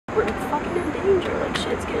we're fucking in danger. Like,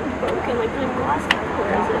 shit's getting broken. Like, there's glass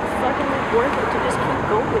everywhere. Is it fucking, like, worth it to just keep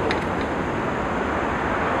going?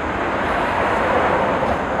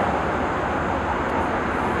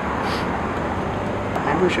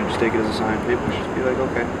 Maybe we should just take it as a sign. Maybe we should just be like,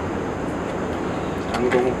 okay, it's time to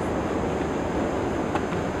go home.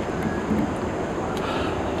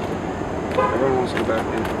 Everyone wants to go back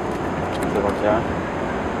in. Good luck, yeah?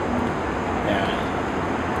 Yeah.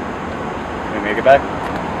 Can we make it back?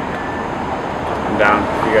 I'm down.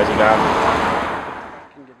 You guys are down.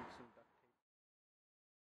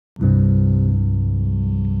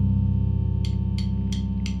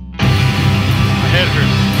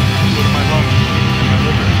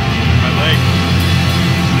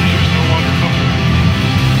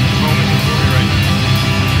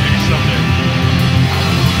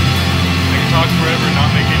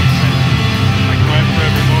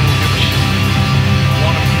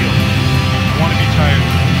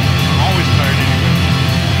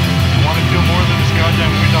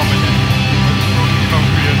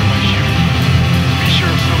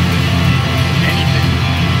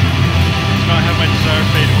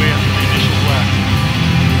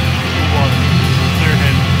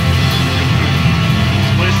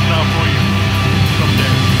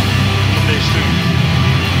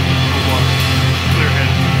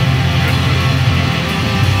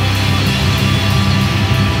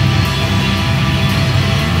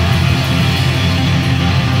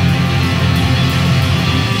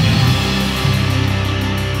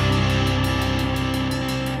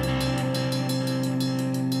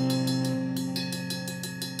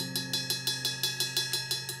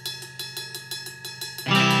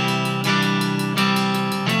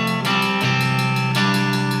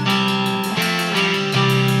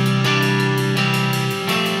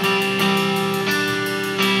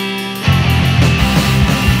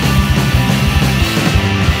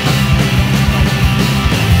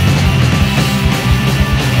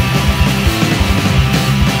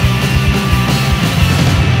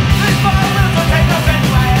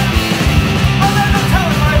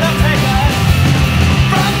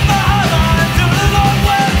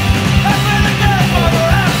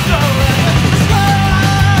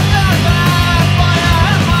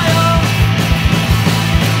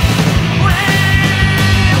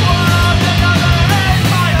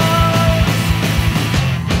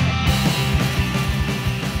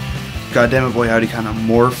 Goddamn it, Boy Howdy kind of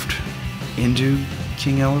morphed into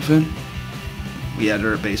King Elephant. We added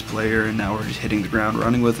our bass player, and now we're just hitting the ground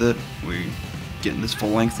running with it. We're getting this full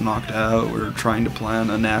length knocked out. We're trying to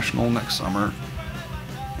plan a national next summer,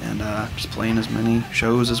 and just playing as many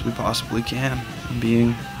shows as we possibly can, and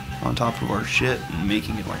being on top of our shit and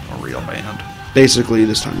making it like a real band. Basically,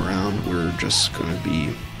 this time around, we're just gonna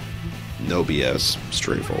be no BS,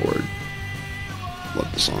 straightforward.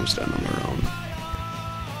 Let the songs stand on their own.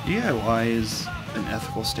 D.I.Y is an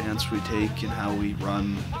ethical stance we take in how we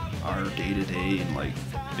run our day-to-day and like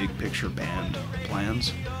big picture band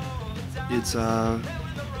plans. It's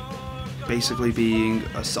basically being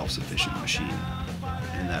a self-sufficient machine,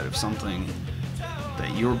 and that if something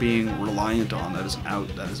that you're being reliant on that is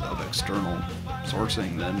of external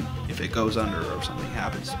sourcing, then if it goes under or something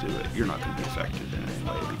happens to it, you're not going to be affected in any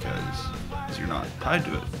way because you're not tied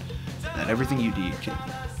to it. And everything you do can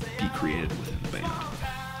be created within the band.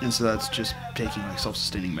 And so that's just taking like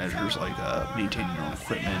self-sustaining measures like maintaining your own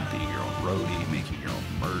equipment, being your own roadie, making your own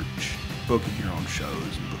merch, booking your own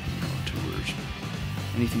shows and booking your own tours.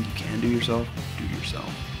 Anything you can do yourself, do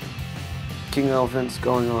yourself. King Elephant's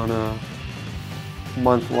going on a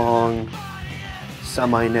month-long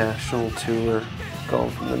semi-national tour, going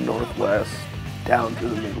from the Northwest down to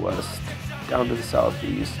the Midwest, down to the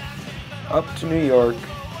Southeast, up to New York,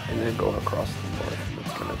 and then going across the North. And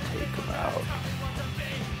it's going to take about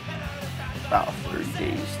 30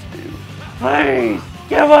 days to do. Please,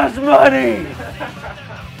 give us money!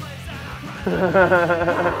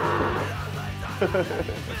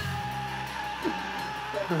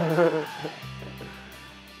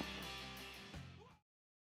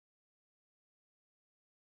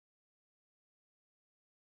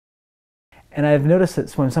 And I've noticed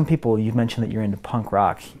that when some people, you've mentioned that you're into punk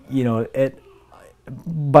rock, you know,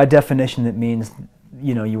 by definition it means,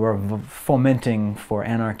 you know, you are fomenting for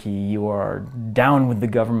anarchy, you are down with the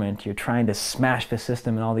government, you're trying to smash the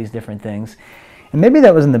system and all these different things. And maybe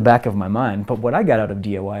that was in the back of my mind, but what I got out of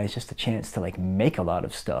D.I.Y is just a chance to like make a lot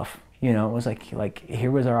of stuff. You know, it was like here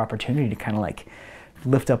was our opportunity to kind of like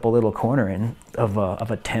lift up a little corner of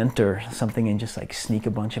a tent or something and just like sneak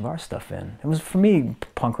a bunch of our stuff in. It was, for me,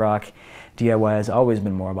 punk rock, D.I.Y has always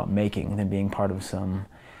been more about making than being part of some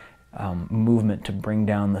movement to bring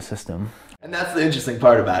down the system. And that's the interesting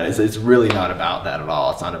part about it, is it's really not about that at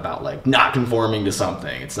all. It's not about like not conforming to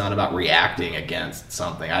something. It's not about reacting against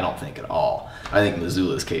something, I don't think at all. I think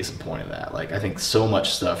Missoula's case in point of that. Like, I think so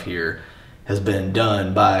much stuff here has been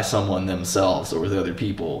done by someone themselves or with other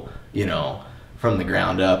people, you know, from the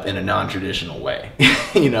ground up in a non-traditional way,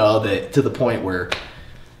 you know, that to the point where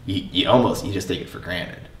you just take it for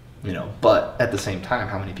granted. You know, but at the same time,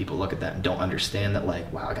 how many people look at that and don't understand that,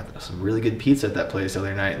 like, wow, I got some really good pizza at that place the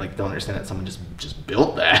other night. Like, don't understand that someone just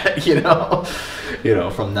built that, you know,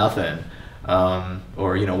 from nothing.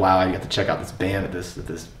 Or, you know, wow, I got to check out this band at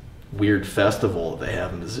this weird festival that they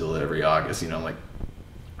have in Missoula every August. You know, like,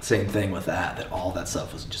 same thing with that all that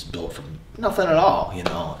stuff was just built from nothing at all, you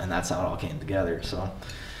know, and that's how it all came together. So,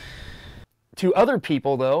 to other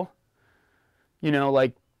people, though, you know,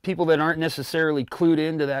 like, people that aren't necessarily clued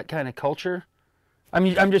into that kind of culture. I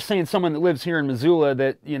mean, I'm just saying someone that lives here in Missoula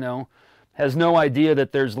that, you know, has no idea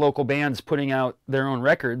that there's local bands putting out their own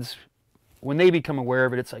records. When they become aware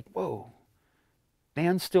of it, it's like, whoa,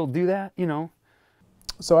 bands still do that, you know?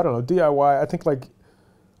 So I don't know, DIY,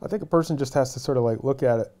 I think a person just has to sort of like look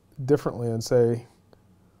at it differently and say,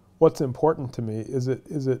 what's important to me? Is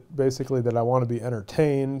it basically that I want to be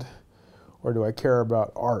entertained? Or do I care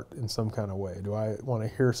about art in some kind of way? Do I want to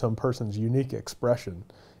hear some person's unique expression?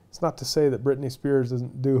 It's not to say that Britney Spears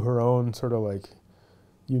doesn't do her own sort of like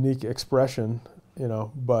unique expression, you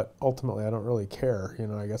know, but ultimately I don't really care. You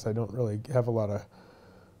know, I guess I don't really have a lot of,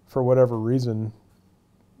 for whatever reason,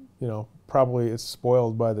 you know, probably it's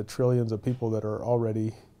spoiled by the trillions of people that are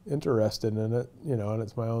already interested in it, you know, and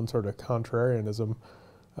it's my own sort of contrarianism.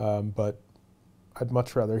 But I'd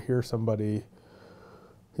much rather hear somebody,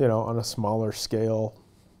 you know, on a smaller scale,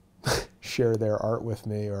 share their art with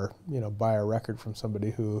me, or, you know, buy a record from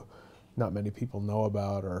somebody who not many people know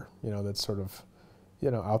about, or, you know, that's sort of, you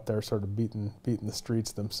know, out there sort of beating the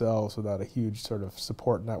streets themselves without a huge sort of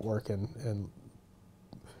support network and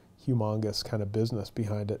humongous kind of business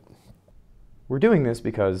behind it. We're doing this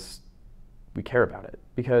because we care about it,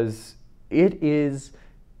 because it is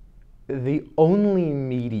the only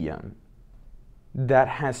medium that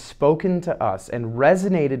has spoken to us and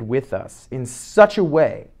resonated with us in such a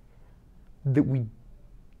way that we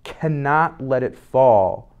cannot let it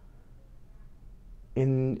fall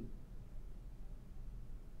into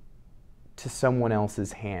someone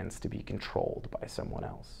else's hands to be controlled by someone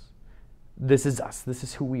else. This is us. This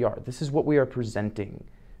is who we are. This is what we are presenting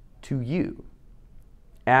to you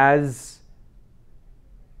as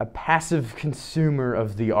a passive consumer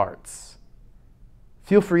of the arts.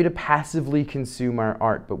 Feel free to passively consume our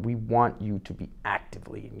art, but we want you to be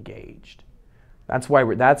actively engaged. That's why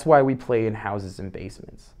we play in houses and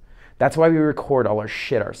basements. That's why we record all our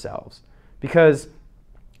shit ourselves. Because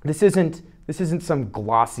this isn't some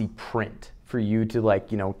glossy print for you to,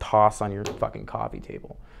 like, you know, toss on your fucking coffee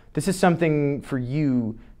table. This is something for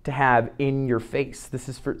you to have in your face. This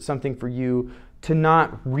is something for you to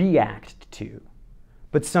not react to,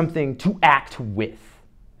 but something to act with.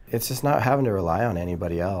 It's just not having to rely on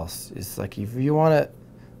anybody else. It's like, if you want to,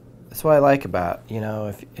 that's what I like about, you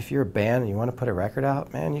know, if you're a band and you want to put a record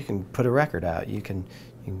out, man, you can put a record out. You can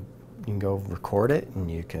go record it,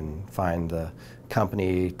 and you can find the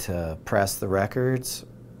company to press the records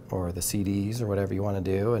or the CDs or whatever you want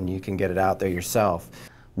to do, and you can get it out there yourself.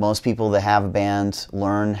 Most people that have a band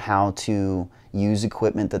learn how to use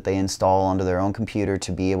equipment that they install onto their own computer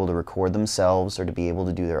to be able to record themselves or to be able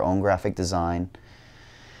to do their own graphic design.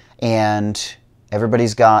 And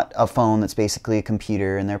everybody's got a phone that's basically a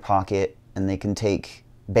computer in their pocket, and they can take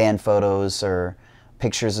band photos or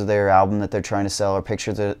pictures of their album that they're trying to sell, or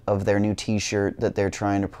pictures of their new t-shirt that they're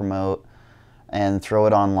trying to promote, and throw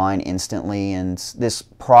it online instantly. And this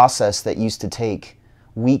process that used to take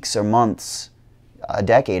weeks or months a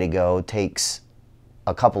decade ago takes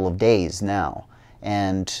a couple of days now.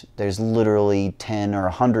 And there's literally 10 or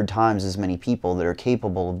 100 times as many people that are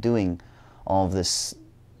capable of doing all of this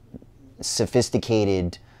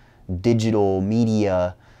sophisticated digital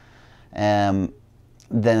media than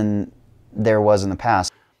there was in the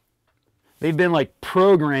past. They've been like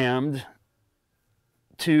programmed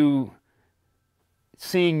to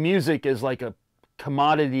seeing music as like a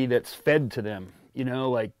commodity that's fed to them, you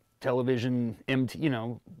know, like television, you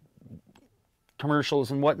know,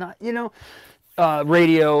 commercials and whatnot, you know,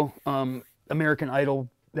 radio, American Idol,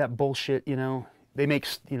 that bullshit, you know. They make,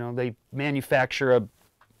 you know, they manufacture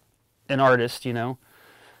an artist, you know.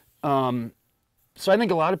 So I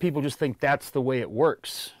think a lot of people just think that's the way it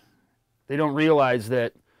works. They don't realize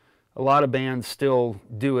that a lot of bands still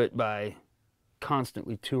do it by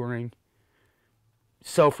constantly touring,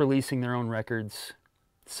 self-releasing their own records,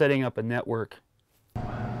 setting up a network.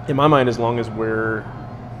 In my mind, as long as we're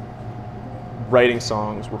writing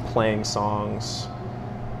songs, we're playing songs,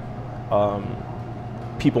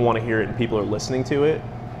 people want to hear it and people are listening to it,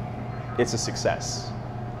 it's a success.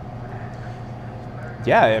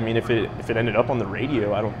 Yeah, I mean, if it ended up on the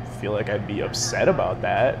radio, I don't feel like I'd be upset about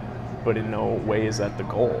that, but in no way is that the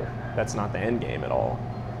goal. That's not the end game at all.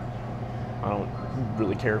 I don't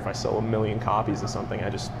really care if I sell 1 million copies of something.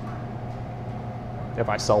 If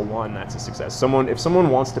I sell one, that's a success. If someone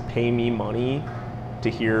wants to pay me money to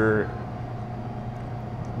hear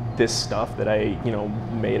this stuff that I,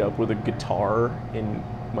 made up with a guitar in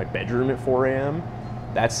my bedroom at 4 a.m.,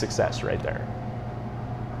 that's success right there.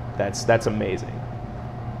 That's amazing.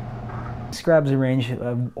 Describes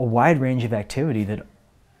a wide range of activity that,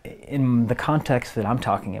 in the context that I'm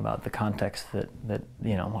talking about, the context that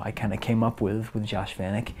I kind of came up with Josh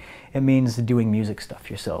Vanek, it means doing music stuff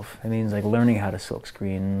yourself. It means like learning how to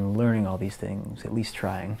silkscreen, learning all these things, at least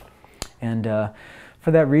trying. And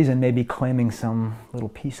for that reason, maybe claiming some little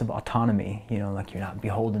piece of autonomy, like you're not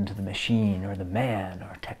beholden to the machine or the man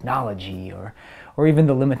or technology or even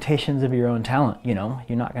the limitations of your own talent. You're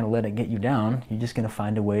not going to let it get you down. You're just going to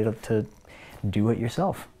find a way to do it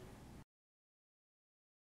yourself.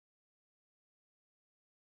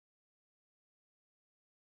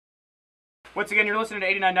 Once again, you're listening to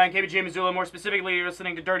 89.9 KBJ Missoula. More specifically, you're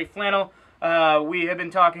listening to Dirty Flannel. We have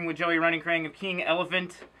been talking with Joey Running of King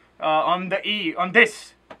Elephant on the eve of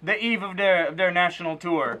their national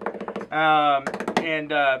tour,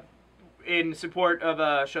 and in support of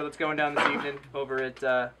a show that's going down this evening over at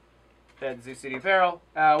Zoo City Apparel.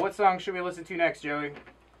 What song should we listen to next, Joey?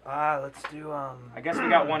 Let's do I guess we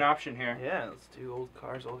got one option here. Yeah, let's do Old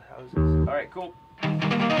Cars, Old Houses. All right, cool.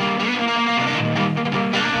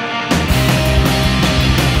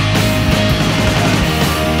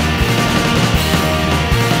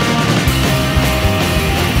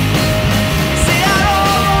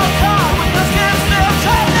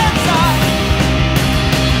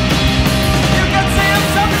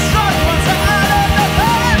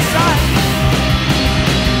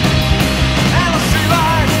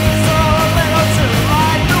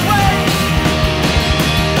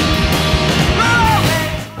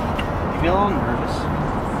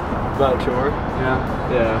 About a tour?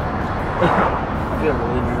 Yeah. I feel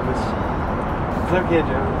really nervous. It's okay,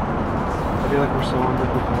 Joe. I feel like we're so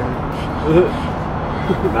underprepared.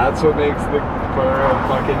 That's what makes the tour a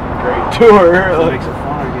fucking great tour. It makes it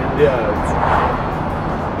fun, I guess.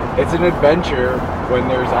 Yeah, it's an adventure when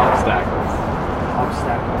there's obstacles.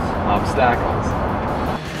 Obstacles.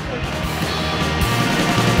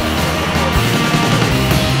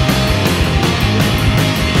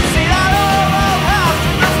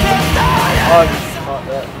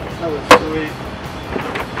 That was sweet.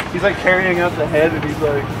 He's like carrying up the head and he's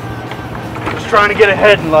like just trying to get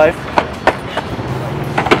ahead in life.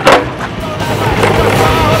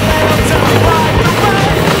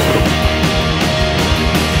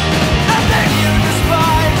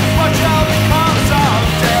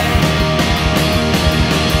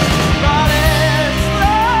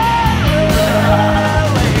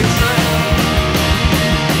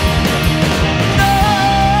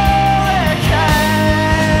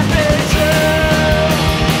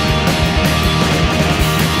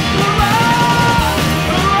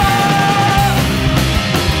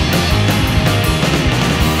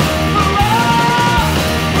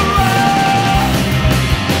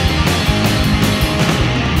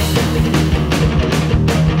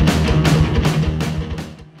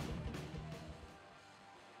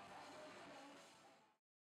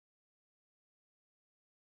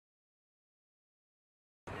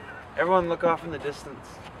 Everyone look off in the distance.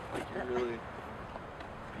 Like you're really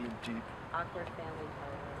being deep. Awkward family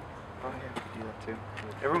photos. Oh yeah, do that too.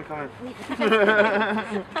 Everyone come in.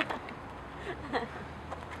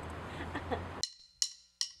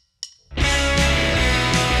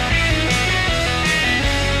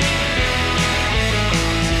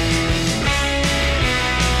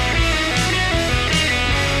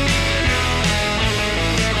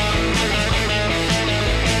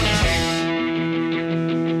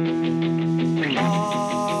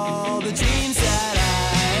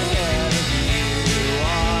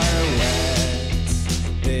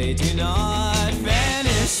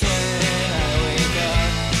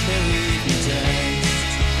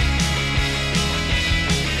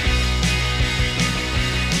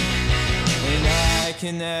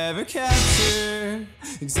 Can never capture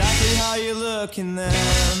exactly how you look in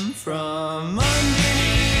them from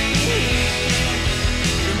underneath.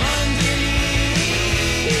 From underneath.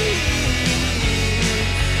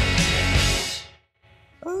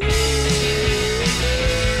 Ooh.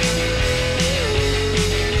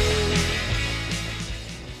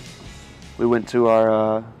 we went to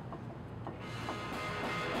our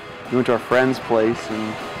friend's place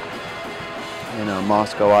in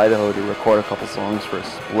Moscow, Idaho, to record a couple songs for a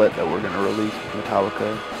split that we're going to release with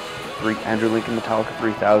Metallica. Andrew Lincoln Metallica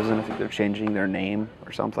 3000. I think they're changing their name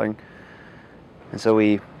or something. And so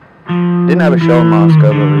we didn't have a show in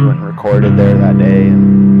Moscow, but we went and recorded there that day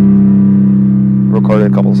and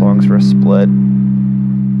recorded a couple songs for a split.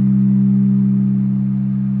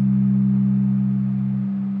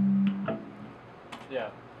 Yeah.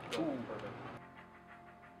 Perfect.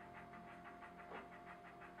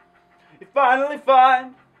 You finally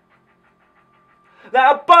find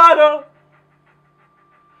that bottle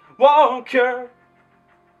won't cure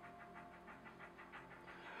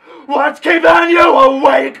what's keeping you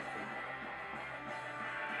awake.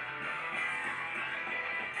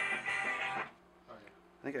 I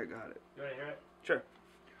think I got it. You want to hear it? Sure.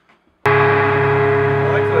 I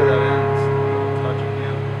like the way that ends. Touch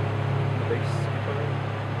again. The bass guitar.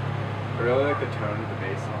 I really like the tone of the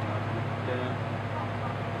bass on that. Yeah.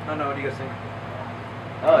 I don't know, what do you guys think?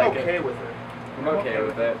 I like I'm okay it. with it. I'm okay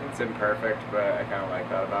with it. It's imperfect, but I kind of like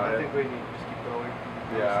that about it. I think we need to just keep going.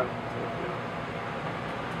 Yeah.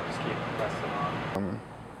 Just keep pressing on.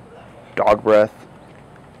 Dog Breath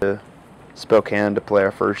to Spokane to play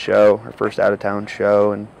our first show, our first out-of-town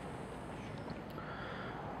show, and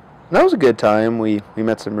that was a good time. We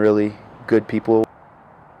met some really good people.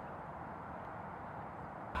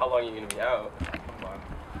 How long are you going to be out? A month.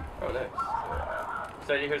 Oh, nice.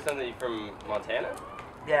 So you hear something from Montana?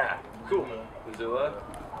 Yeah. Cool. Missoula?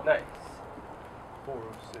 Nice.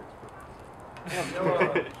 406. You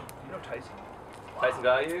know Tyson? Tyson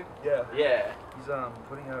Value? Yeah. Yeah. He's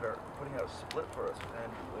putting out a split for us with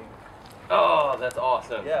Andrew Lincoln. Oh, that's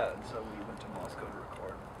awesome. Yeah, and so we went to Moscow to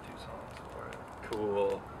record 2 songs for it.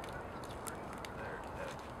 Cool.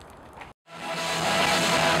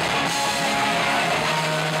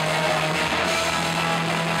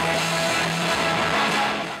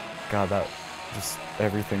 God, that just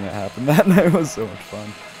everything that happened that night was so much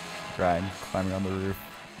fun. Crying, climbing on the roof,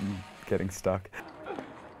 and getting stuck. I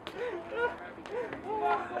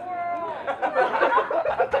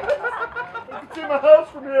can see my house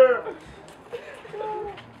from here.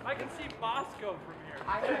 I can see Moscow from here.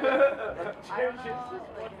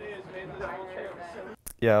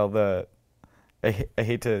 Yeah, I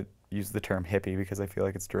hate to use the term hippie because I feel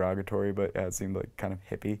like it's derogatory, but yeah, it seemed like kind of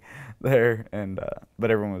hippie there, and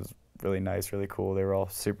but everyone was really nice, really cool. They were all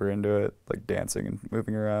super into it, like dancing and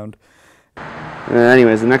moving around.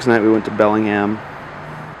 Anyways, the next night we went to Bellingham.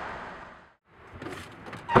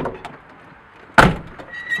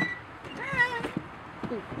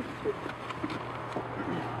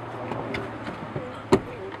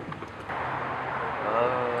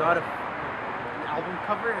 Got an album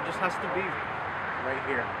cover, it just has to be right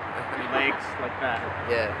here. Legs like that.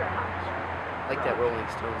 Yeah. Like that Rolling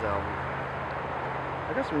Stones album.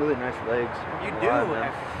 I got some really nice legs. You A do. lot of them.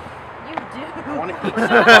 You do. I want to eat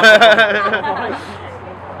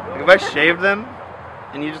Like if I shaved them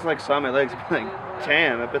and you just like saw my legs, you'd be like,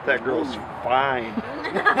 damn, I bet that girl's fine.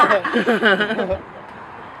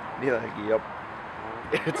 Be like, yep.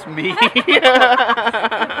 It's me. Surprise.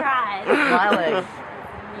 My legs.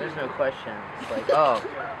 There's no question. It's like, oh,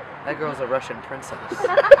 that girl's a Russian princess.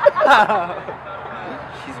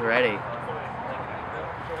 She's ready.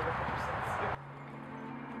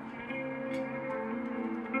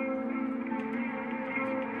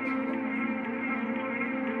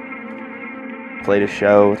 Played a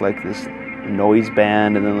show with like this noise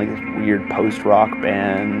band and then like this weird post-rock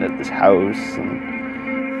band at this house.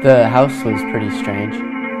 And The house was pretty strange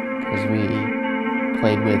because we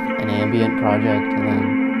played with an ambient project and then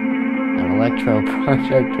an electro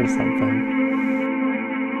project or something.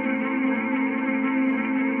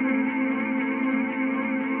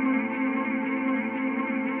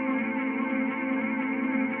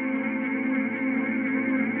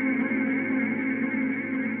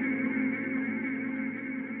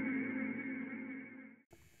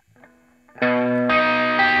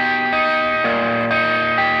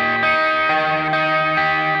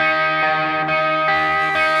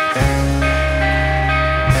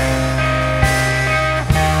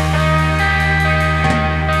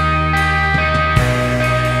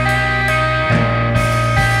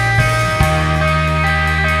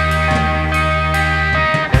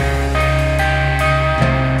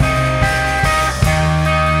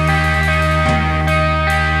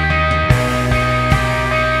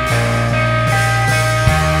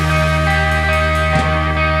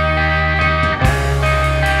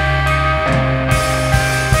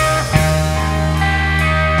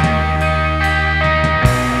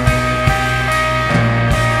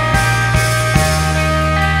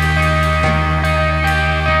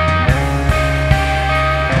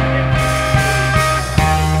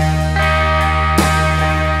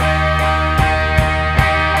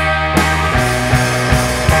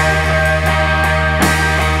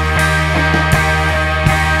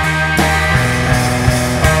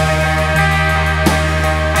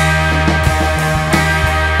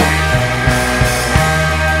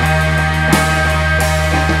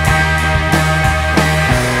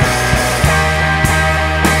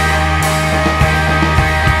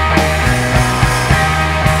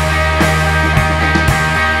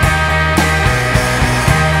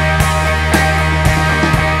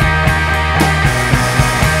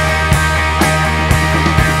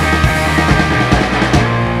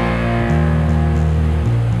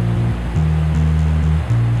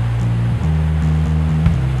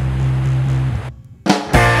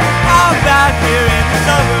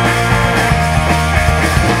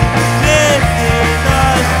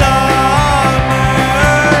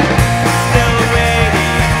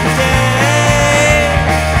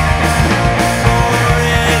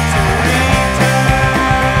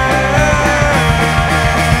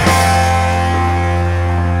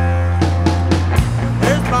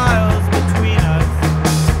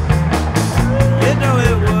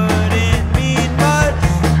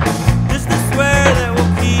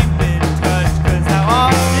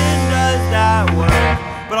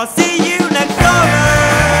 I'll see you next summer.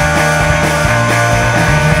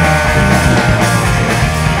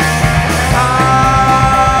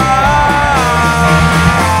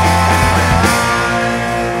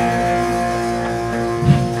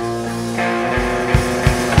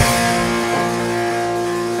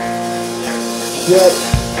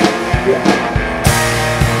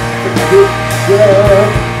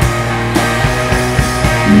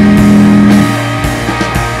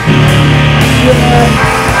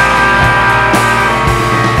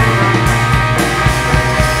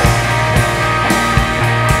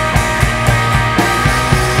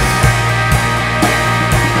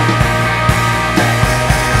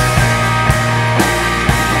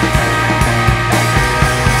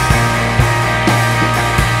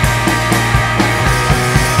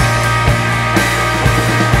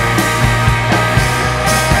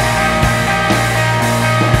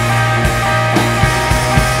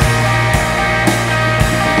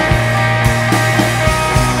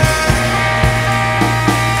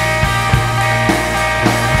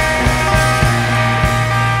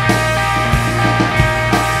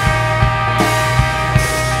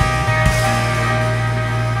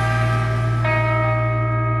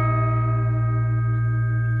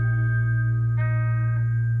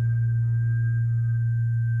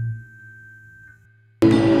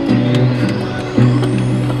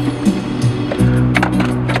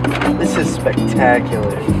 This is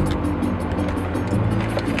spectacular.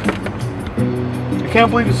 I can't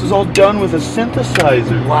believe this is all done with a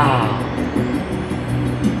synthesizer. Wow.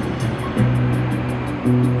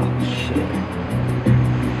 Oh, shit.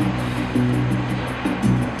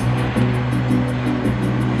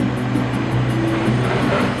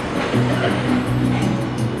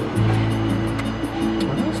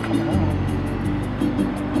 When did this come out?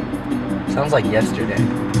 Sounds like yesterday.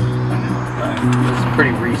 It's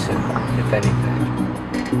pretty recent, if anything.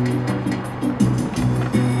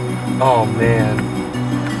 Oh man.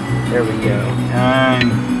 There we go.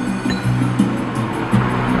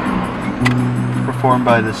 Performed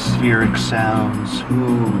by the Spheric Sounds.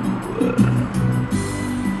 Ooh.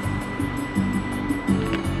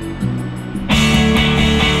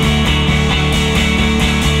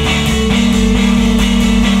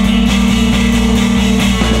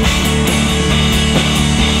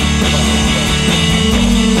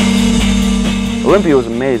 Olympia was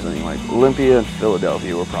amazing. Like Olympia and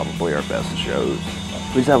Philadelphia were probably our best shows.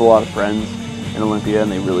 We just have a lot of friends in Olympia,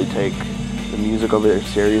 and they really take the music over there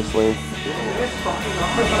seriously.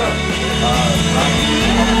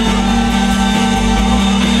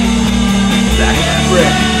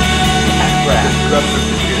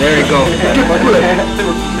 There you go.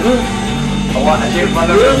 I want to give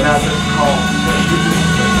mother another call.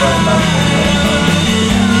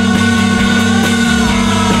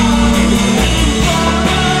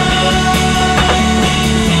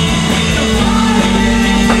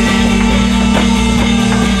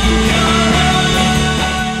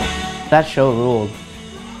 That show ruled.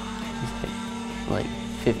 Like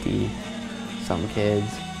 50 some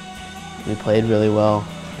kids. We played really well,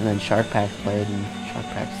 and then Shark Pack played, and Shark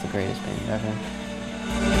Pack's the greatest band ever.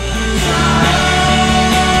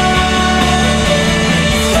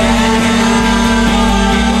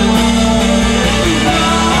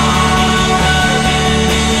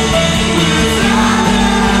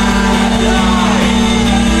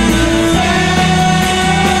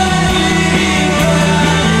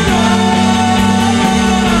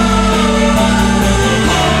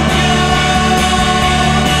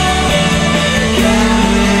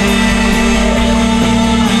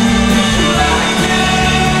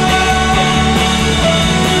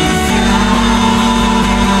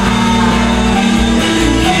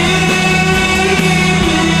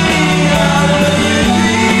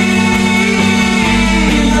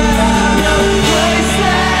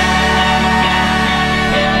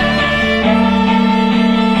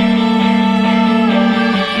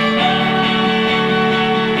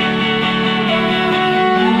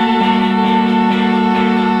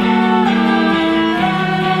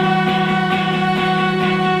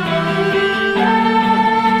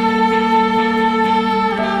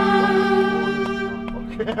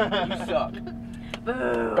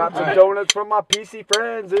 Got some donuts from my PC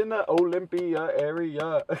friends in the Olympia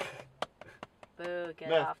area. Boo, get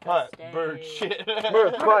Meth off the pipe, stage. bird shit.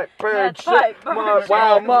 Meth pipe, bird Meth shit. pipe, bird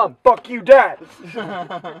Wow, shit. mom, fuck you, dad.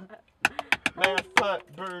 Meth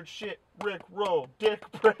pipe, bird shit, Rick roll, dick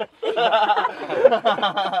breath.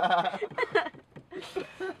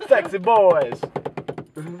 Sexy boys.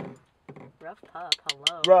 Rough pup,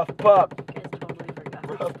 hello. Rough pup. You guys totally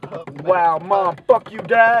forgot. Rough pup. Wow, mom, fuck you,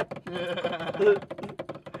 dad.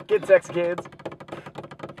 Get sexy, kids.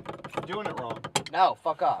 doing it wrong. No,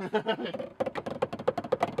 fuck off.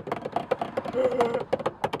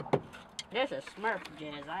 This is Smurf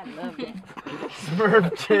jizz. I love it.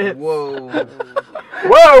 Smurf jizz. Whoa.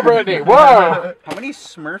 Whoa, Brittany, whoa! How many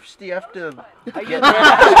Smurfs do you have to get?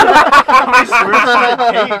 How many Smurfs does it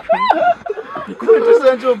take?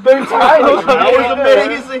 Quintessential big That was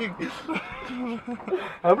amazing.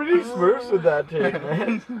 How many Smurfs would that take,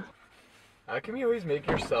 man? How come you always make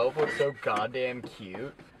yourself look so goddamn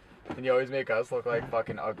cute? And you always make us look like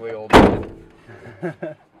fucking ugly old men?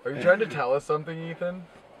 Are you trying to tell us something, Ethan?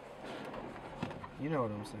 You know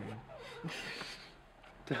what I'm saying.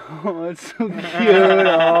 Oh, it's so cute.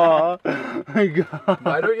 Oh my god.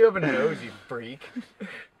 Why don't you have a nose, you freak?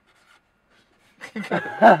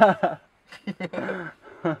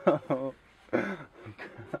 Oh,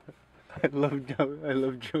 I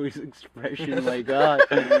love Joey's expression, my god.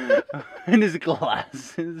 And his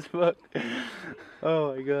glasses, fuck.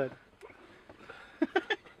 Oh my god.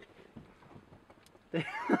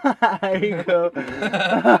 There you go.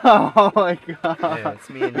 Oh my god. Yeah, it's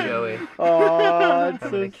me and Joey. Oh, it's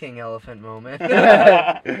having so... a king elephant moment. You're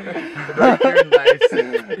nice.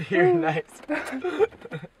 You're nice.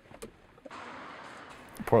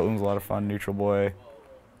 Portland was a lot of fun. Neutral Boy.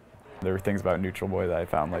 There were things about Neutral Boy that I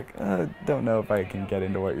found like, don't know if I can get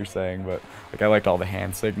into what you're saying, but like I liked all the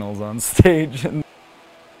hand signals on stage. And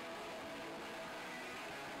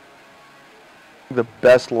the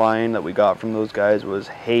best line that we got from those guys was,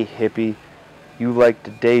 "Hey hippie, you like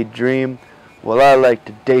to daydream? Well, I like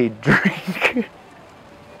to day drink."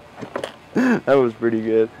 That was pretty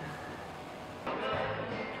good.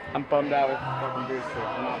 I'm bummed out with fucking Brewster.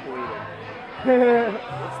 I'm not bleeding.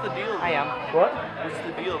 What's the deal? I am. What? What's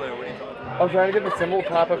the deal there? What are you talking about? I'm trying to get the symbol to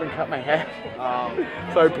pop up and cut my head.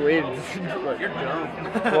 So I bleed. You're dumb.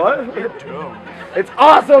 What? You're dumb. It's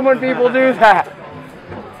awesome when people do that.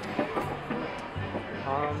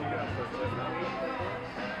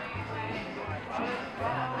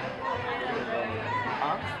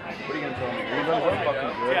 What are you gonna tell me? Are you gonna go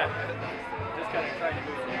fucking good? Yeah. Just kind of trying to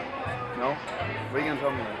move. No? What are you gonna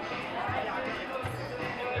tell me?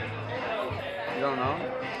 You don't know?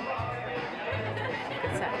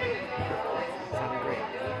 Good set. Sounded great.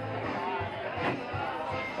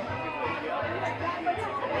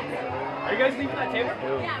 Are you guys leaving that table?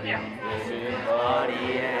 Yeah. Oh,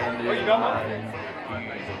 you got one?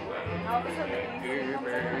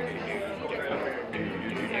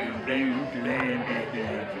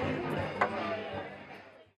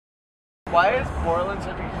 Why is Portland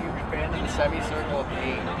such a huge fan of the semicircle of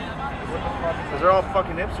pain? Because they're all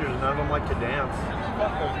fucking hipsters and none of them like to dance.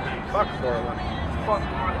 Fuck Portland. Fuck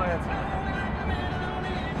Portland.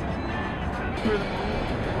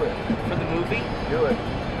 For the movie? Do it.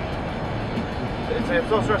 Say, I'm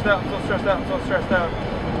so stressed out, I'm so stressed out, I'm so stressed out.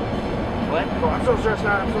 What? Oh, I'm so stressed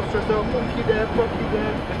out, I'm so stressed out. Fuck you, Dad, fuck you,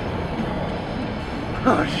 Dad.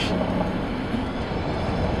 Oh, shit.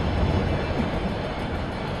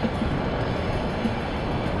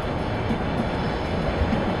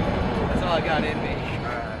 That's all I got in me.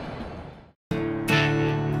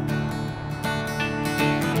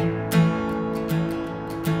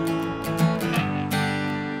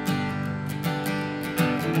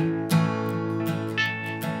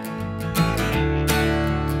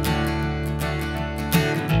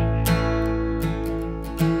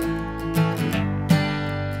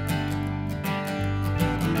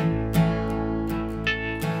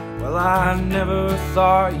 Well, I never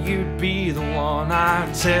thought you'd be the one I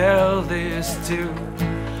tell this to.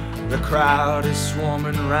 The crowd is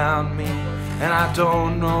swarming around me, and I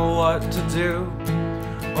don't know what to do.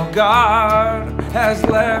 Well, God has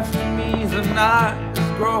left me, the night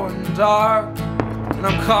is growing dark, and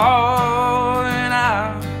I'm calling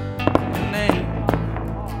out your name,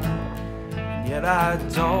 and yet I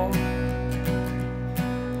don't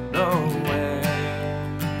know where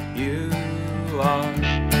you are.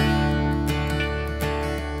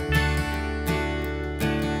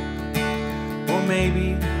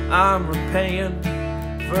 Maybe I'm repaying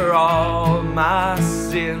for all of my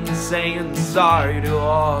sins, saying sorry to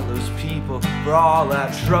all those people for all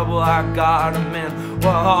that trouble I got them in.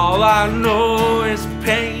 Well, all I know is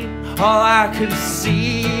pain, all I can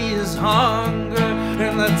see is hunger,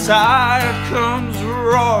 and the tide comes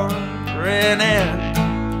roaring in,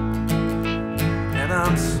 and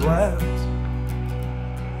I'm swept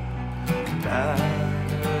back under.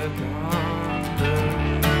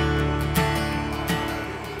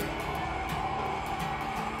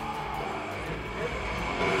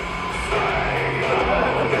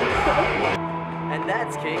 And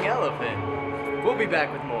that's King Elephant. We'll be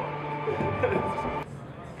back with more.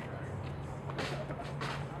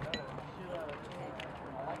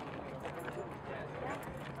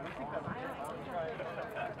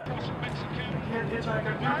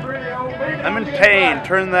 I'm in pain.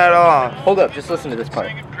 Turn that off. Hold up, just listen to this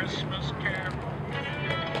part.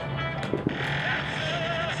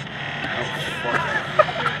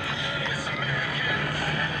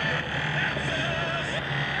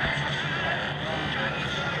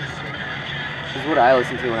 This is what I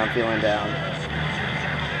listen to when I'm feeling down.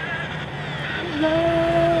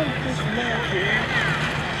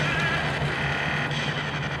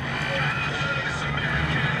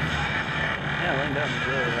 Yeah, laying down is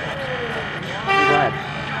really right. I'm glad.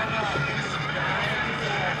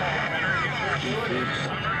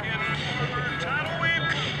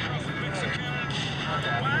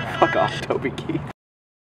 Fuck off, Toby Keith.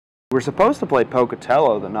 We were supposed to play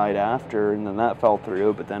Pocatello the night after, and then that fell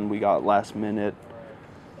through, but then we got last minute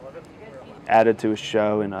added to a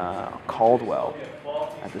show in Caldwell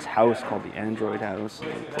at this house called the Android House,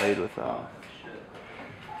 and we played with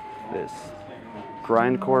this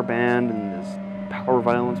grindcore band and this power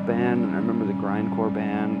violence band, and I remember the grindcore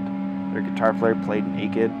band, their guitar player played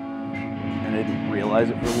naked, and I didn't realize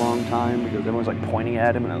it for a long time because everyone was like pointing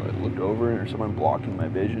at him, and I looked over and there's someone blocking my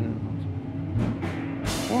vision.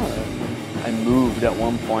 What? I moved at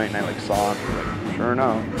one point and I like saw him, like, sure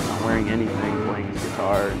enough, not wearing anything, playing his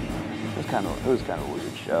guitar. And it was kind of a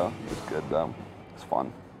weird show. It was good though. It was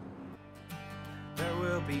fun. There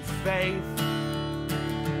will be faith.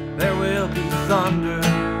 There will be thunder.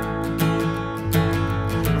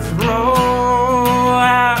 Throw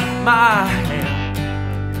out my hand,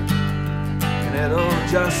 and it'll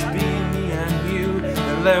just be me and you,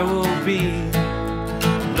 and there will be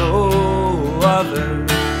no other.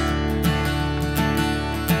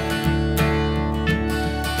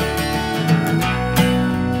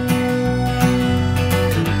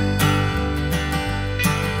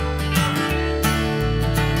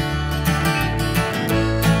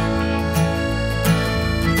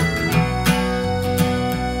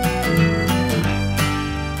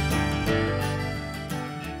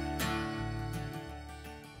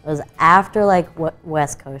 It was after like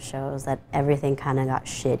West Coast shows that everything kind of got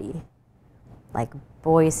shitty. Like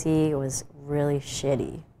Boise was really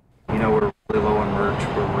shitty. You know, we're really low on merch,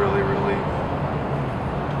 we're really, really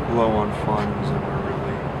low on funds, and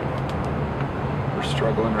we're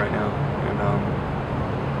struggling right now. And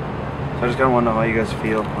so I just kind of want to know how you guys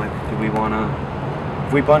feel. Like, do we want to,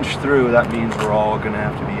 if we punch through, that means we're all going to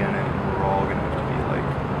have to be in it, and we're all going to have to be like,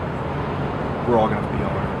 we're all going to have to be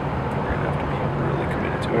on it. We're going to have to be really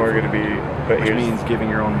committed to it. We're going to be, but which means giving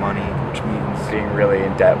your own money, which means being really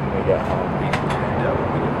in debt when we get home. Being really in debt when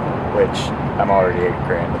we get home. Which I'm already $8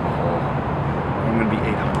 grand in the hole. I'm going to be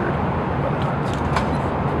 800 by the time it's over.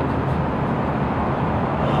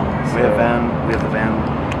 We have the van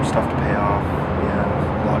stuff to pay off. We have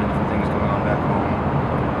a lot of different things going on back home.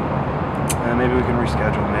 And maybe we can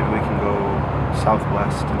reschedule. Maybe we can go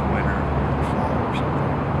southwest in the winter or fall or something.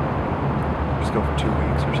 Just go for 2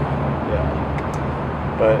 weeks or something. Yeah.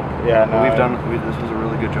 But yeah, no, this was a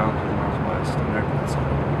really good jump to the northwest, and that's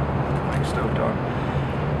something I'm like stoked on.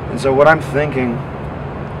 And so what I'm thinking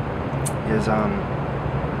is,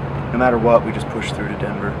 no matter what, we just push through to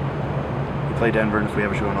Denver. We play Denver, and if we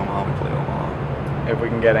have a show in Omaha, we play Omaha. If we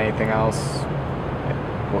can get anything else,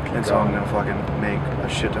 we'll keep and so I'm gonna fucking make a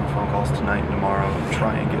shit ton of phone calls tonight and tomorrow and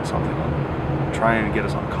try and get something on, trying to get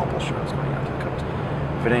us on a couple shows going out to the coast.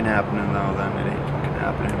 If it ain't happening though, then it ain't fucking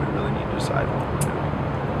happening. We really need to decide what we're doing.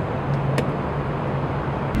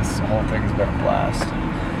 This whole thing's been a blast.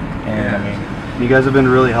 And yeah. I mean, you guys have been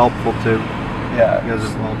really helpful too. Yeah, you guys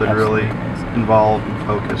have all been really involved and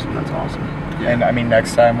focused, and that's awesome. Yeah. And I mean,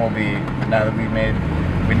 next time will be now that we made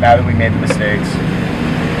the mistakes,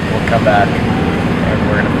 we'll come back and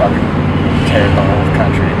we're gonna fucking tear the whole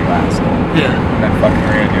country a new asshole. Yeah. And then fucking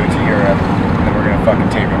we're gonna do it to Europe, and then we're gonna fucking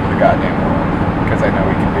take over the goddamn world. Because I know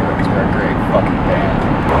we can do it because we're a great fucking band.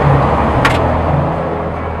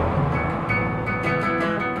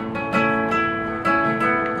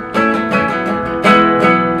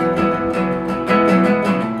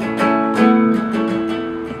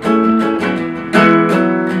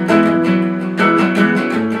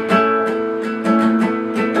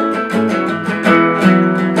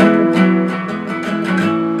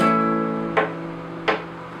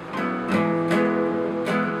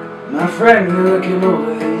 Looking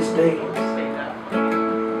over these days,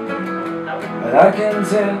 but I can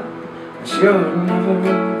tell that you're never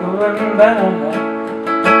going back.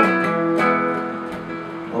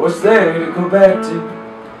 What's there to go back to?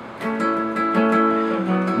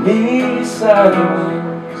 These are the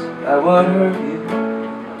ones that would hurt you.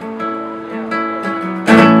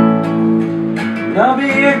 And I'll be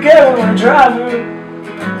your getaway driver.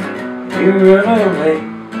 You run away,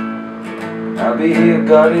 I'll be a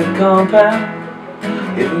guarded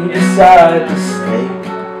compound if you decide to stay.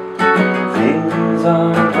 Things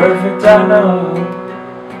aren't perfect, I know,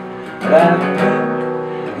 but I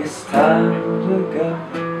think it's time to go.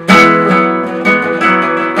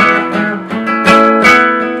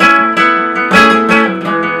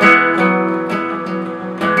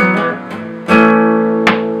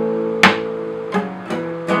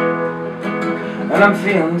 And I'm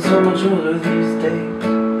feeling so much older these days,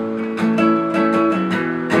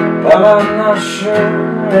 but I'm not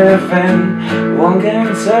sure if anyone can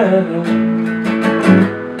tell.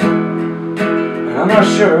 And I'm not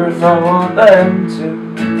sure if I want them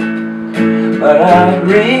to, but I'd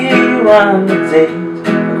rewind the days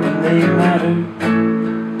when they mattered.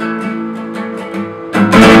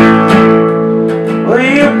 Will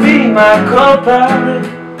you be my co-pilot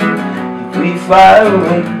if we fly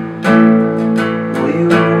away?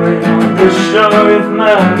 The shore if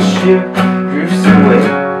my ship drifts away.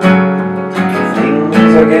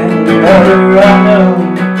 Things are getting better, I know,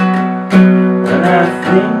 and I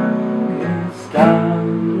think it's time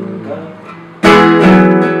to go.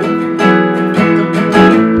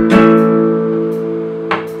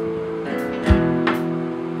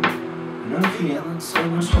 And I'm feeling so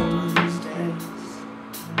much older these days.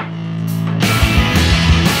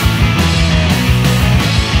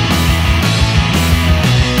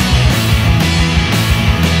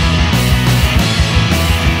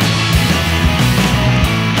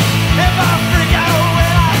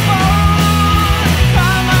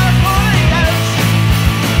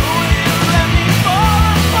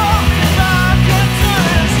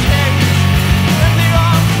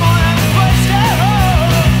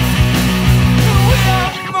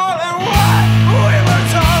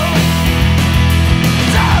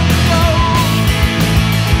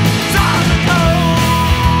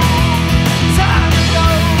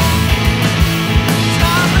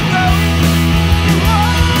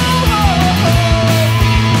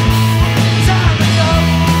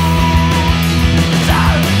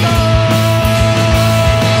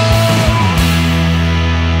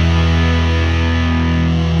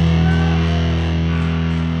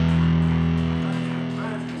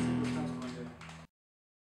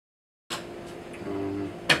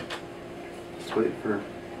 Let's wait for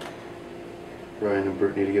Ryan and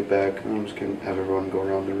Brittany to get back, and I'm just gonna have everyone go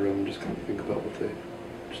around the room and just kind of think about what they,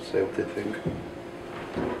 just say what they think.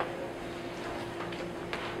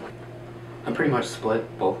 I'm pretty much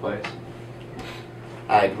split both ways.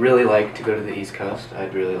 I'd really like to go to the East Coast.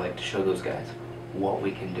 I'd really like to show those guys what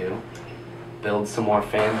we can do. Build some more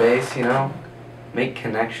fan base, you know? Make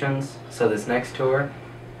connections so this next tour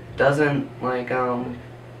doesn't, like,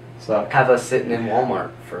 have us sitting in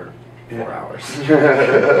Walmart for 4 hours.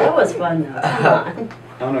 That was fun though. Come on.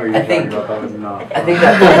 I don't know what you're talking about. That was not. I think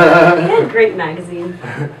that we had a great magazine.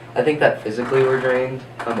 I think that physically we're drained,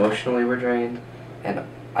 emotionally we're drained, and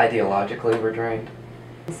ideologically we're drained.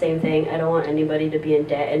 Same thing. I don't want anybody to be in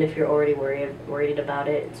debt, and if you're already worried about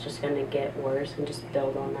it, it's just going to get worse, and just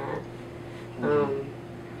build on that.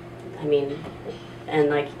 I mean, and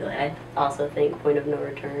like I also think point of no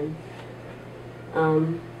return.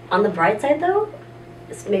 On the bright side though,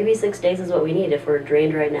 maybe 6 days is what we need. If we're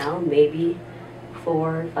drained right now, maybe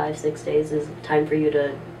 4, 5, 6 days is time for you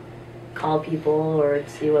to call people or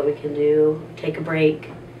see what we can do, take a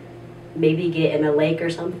break, maybe get in a lake or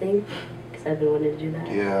something, because I've been wanting to do that.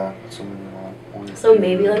 Yeah, that's something I want. So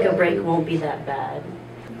maybe like a break won't be that bad.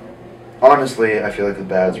 Honestly, I feel like the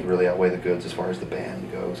bads really outweigh the goods as far as the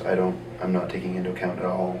band goes. I'm not taking into account at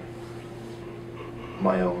all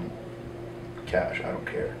my own cash. I don't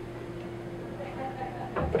care.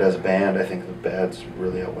 But as a band, I think the bads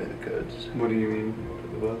really outweigh the goods. What do you mean?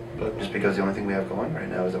 Just because the only thing we have going right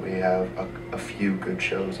now is that we have a few good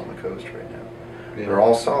shows on the coast right now. Yeah. They're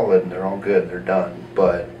all solid and they're all good. They're done.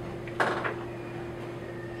 But,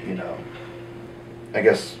 you know, I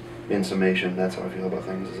guess in summation, that's how I feel about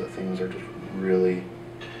things, is that things are just really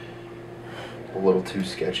a little too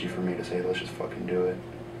sketchy for me to say, let's just fucking do it.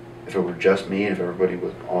 If it were just me and if everybody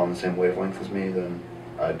was on the same wavelength as me, then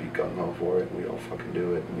I'd be gung-ho for it, and we'd all fucking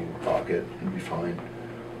do it, and we'd rock it, and it'd be fine.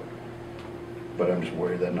 But I'm just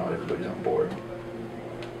worried that not everybody's on board.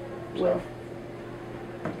 So,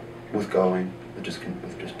 with going, with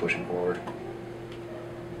just pushing forward.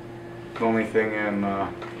 The only thing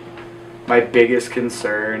my biggest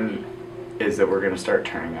concern is that we're going to start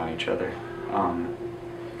turning on each other.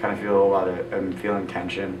 Kind of feel I'm feeling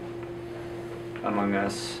tension among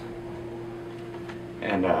us.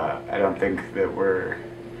 And I don't think we're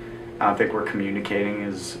communicating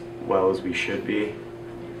as well as we should be,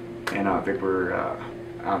 and I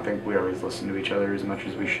don't think we always listen to each other as much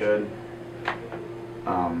as we should.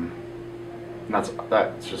 And that's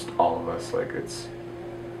just all of us. Like, it's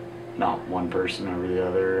not one person over the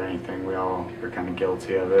other or anything. We all are kind of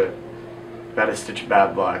guilty of it. Got a stitch of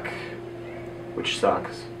bad luck, which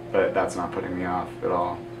sucks, but that's not putting me off at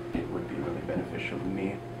all. It would be really beneficial to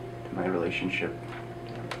me, to my relationship,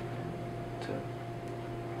 to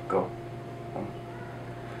go home.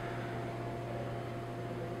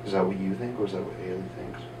 Is that what you think, or is that what Haley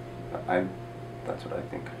thinks? That's what I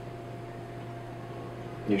think.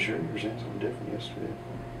 You sure? You were saying something different yesterday.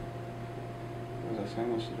 What was I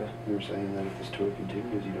saying yesterday? You were saying that if this tour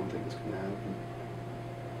continues, you don't think it's going to happen.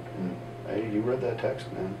 And hey, you read that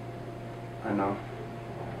text, man. I know.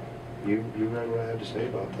 You read what I had to say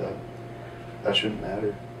about that. That shouldn't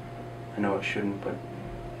matter. I know it shouldn't, but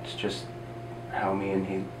it's just how me and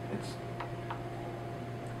he,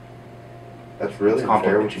 That's really it's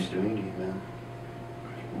unfair what she's doing to you, man.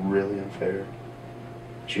 Really unfair.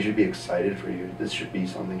 She should be excited for you. This should be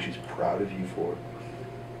something she's proud of you for.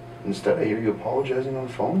 Instead, I hear you apologizing on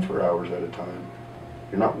the phone for hours at a time.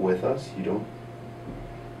 You're not with us. You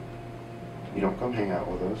don't come hang out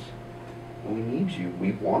with us. We need you.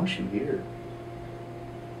 We want you here.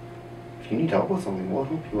 If you need help with something, we'll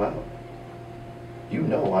help you out. You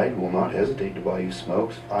know I will not hesitate to buy you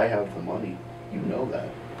smokes if I have the money. You know that.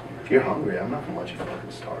 If you're hungry, I'm not going to let you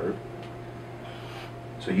fucking starve.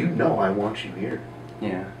 So you know I want you here.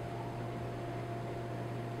 Yeah.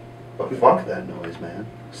 But fuck that noise, man.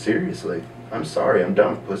 Seriously. I'm sorry, I'm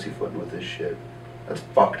done pussyfooting with this shit. That's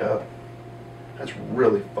fucked up. That's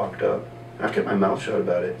really fucked up. And I've kept my mouth shut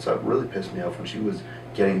about it, so it really pissed me off when she was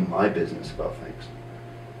getting in my business about things.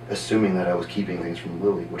 Assuming that I was keeping things from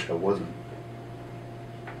Lily, which I wasn't.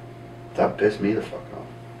 That pissed me the fuck off.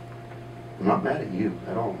 I'm not mad at you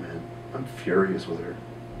at all, man. I'm furious with her.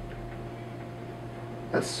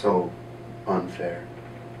 That's so unfair.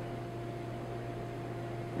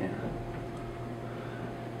 Yeah.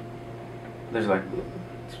 There's like,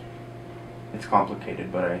 it's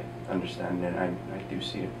complicated, but I understand it. I do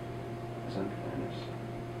see it as unfairness.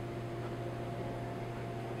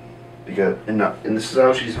 Because, and this is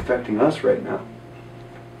how she's affecting us right now.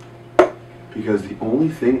 Because the only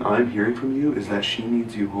thing I'm hearing from you is that she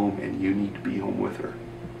needs you home and you need to be home with her,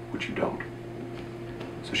 which you don't.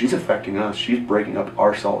 So she's affecting us. She's breaking up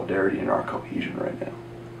our solidarity and our cohesion right now.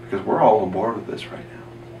 Because we're all on board with this right now.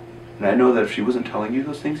 And I know that if she wasn't telling you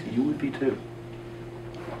those things, you would be too.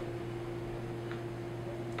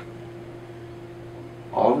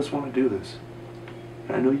 All of us want to do this.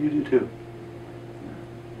 And I know you do too.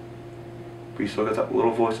 But you still got that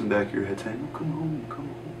little voice in the back of your head saying, oh, come home, come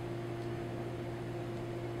home.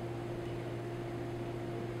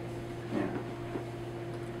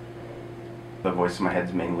 The voice in my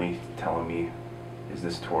head's mainly telling me, is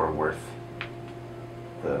this tour worth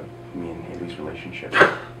me and Haley's relationship?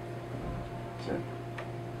 That's it.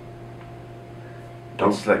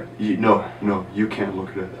 Don't like no, you can't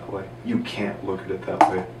look at it that way. You can't look at it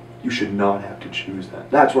that way. You should not have to choose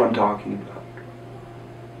that. That's what I'm talking about.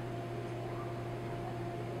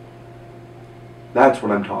 That's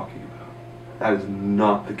what I'm talking about. That is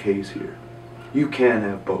not the case here. You can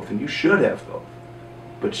have both, and you should have both.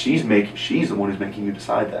 But she's the one who's making you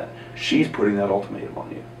decide that. She's putting that ultimatum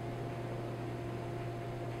on you.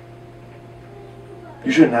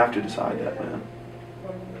 You shouldn't have to decide that, man.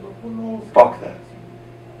 Fuck that.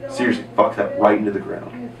 Seriously, fuck that right into the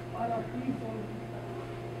ground.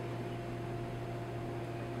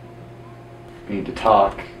 We need to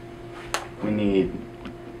talk. We need...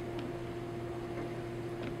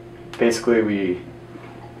 Basically, we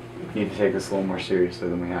need to take this a little more seriously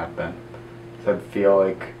than we have been. I feel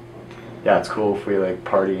like, yeah, it's cool if we like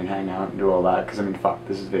party and hang out and do all that, because I mean, fuck,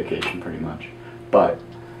 this is vacation pretty much. But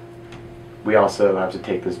we also have to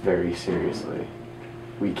take this very seriously.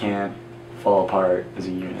 We can't fall apart as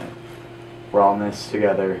a unit. We're all in this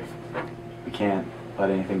together. We can't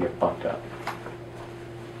let anything get fucked up.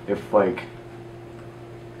 If like,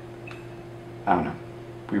 I don't know,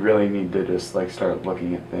 we really need to just like start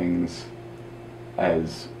looking at things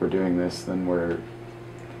as we're doing this, then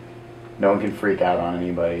no one can freak out on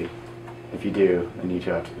anybody. If you do, then you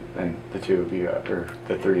two have to, then the two of you, or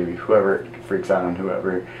the three of you, whoever freaks out on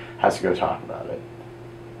whoever, has to go talk about it.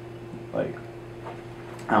 Like,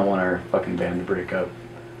 I don't want our fucking band to break up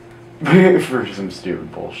for some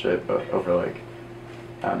stupid bullshit, but over like,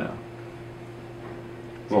 I don't know,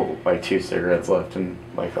 well, like 2 cigarettes left and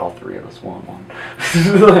like all 3 of us want one.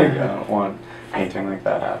 Like, I don't want anything like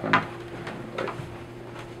that happen. Like,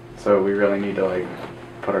 so we really need to like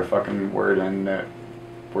put our fucking word in that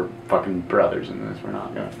we're fucking brothers in this. We're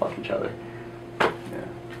not gonna fuck each other. Yeah.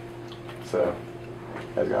 So,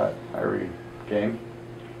 are we game?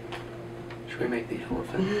 Should we make the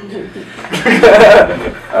elephant?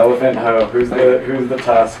 Elephant hoe. Who's the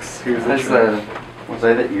tusks? Who's the Was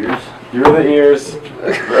I the ears? You're the ears.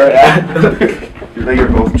 You're like you're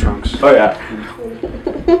both trunks. Oh yeah.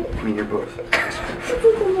 I mean you're both.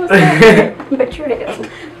 Betrayal.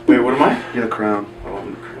 Wait, what am I? You're the crown. Oh,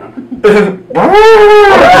 I'm the crown.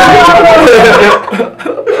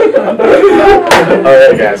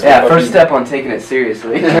 Alright guys. Yeah, first step on taking it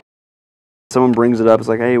seriously. Someone brings it up, it's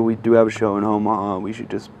like, hey, we do have a show in Omaha, we should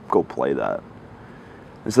just go play that.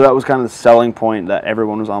 And so that was kind of the selling point, that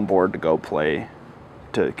everyone was on board to go play,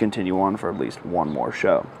 to continue on for at least one more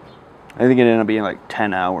show. I think it ended up being like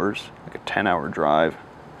 10 hours, like a 10-hour drive.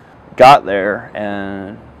 Got there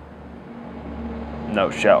and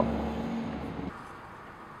no show.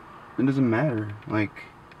 It doesn't matter. Like,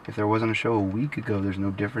 if there wasn't a show a week ago, there's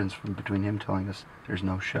no difference between him telling us there's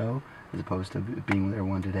no show as opposed to being there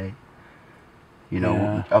one today. You know,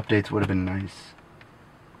 Yeah. updates would have been nice.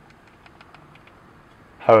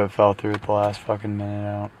 How it fell through at the last fucking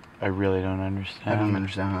minute, I really don't understand. I don't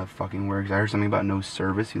understand how that fucking works. I heard something about no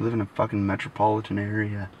service. You live in a fucking metropolitan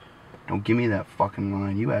area. Don't give me that fucking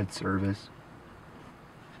line. You had service.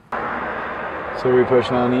 So we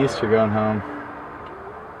pushing on east or going home?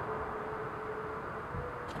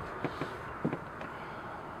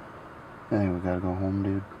 I think we gotta go home,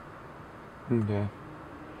 dude. Okay.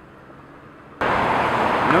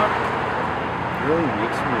 You know what really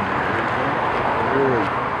makes me nervous? It really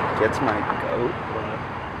gets my goat, but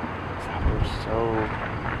it's that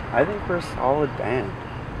I think we're a solid band.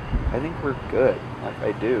 I think we're good, like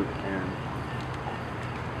I do, and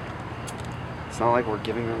it's not like we're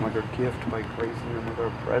giving them like a gift by gracing them with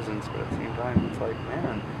our presence, but at the same time, it's like,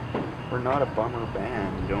 man, we're not a bummer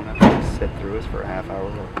band. You don't have to sit through us for a half hour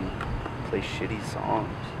while we play shitty songs.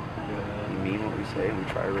 We mean what we say and we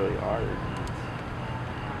try really hard.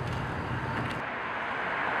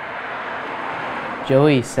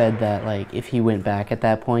 Joey said that like if he went back at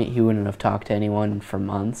that point, he wouldn't have talked to anyone for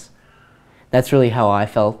months. That's really how I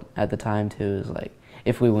felt at the time too. Is like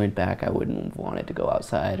if we went back, I wouldn't have wanted to go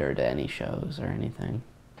outside or to any shows or anything.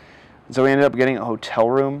 So we ended up getting a hotel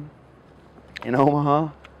room in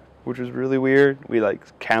Omaha, which was really weird. We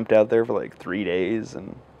like camped out there for like 3 days,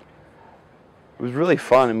 and it was really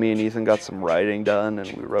fun. And me and Ethan got some writing done, and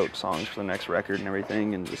we wrote songs for the next record and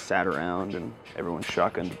everything, and just sat around, and everyone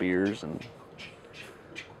shotgunned beers and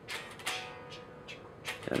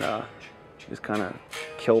just kind of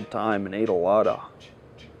killed time and ate a lot of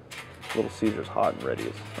Little Caesars hot and ready.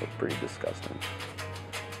 It was pretty disgusting.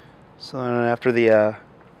 So then after the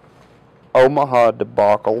Omaha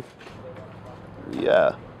debacle, we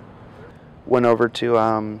went over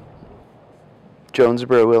to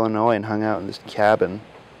Jonesboro, Illinois, and hung out in this cabin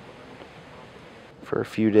for a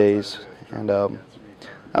few days, and that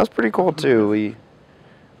was pretty cool too. We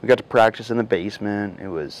got to practice in the basement. It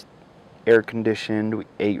was air conditioned. We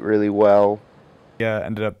ate really well. Yeah,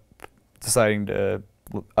 ended up deciding to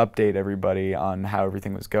update everybody on how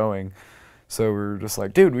everything was going. So we were just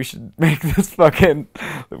like, dude, we should make this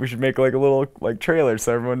we should make like a little like trailer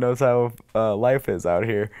so everyone knows how life is out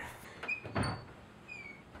here.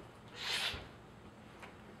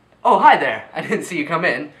 Oh, hi there. I didn't see you come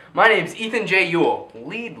in. My name's Ethan J. Ewell,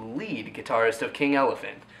 lead guitarist of King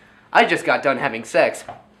Elephant. I just got done having sex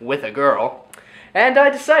with a girl, and I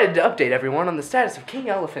decided to update everyone on the status of King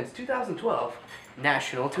Elephant's 2012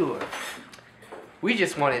 national tour. We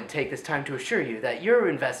just wanted to take this time to assure you that your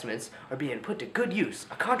investments are being put to good use,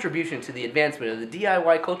 a contribution to the advancement of the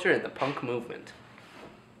DIY culture and the punk movement.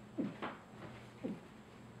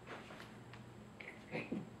 Hey,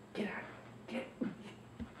 get out.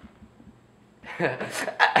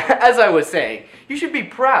 As I was saying, you should be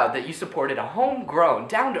proud that you supported a homegrown,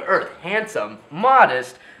 down-to-earth, handsome,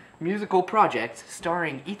 modest musical project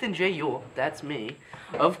starring Ethan J. Ewell, that's me.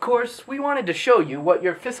 Of course, we wanted to show you what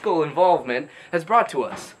your fiscal involvement has brought to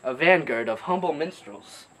us, a vanguard of humble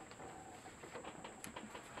minstrels.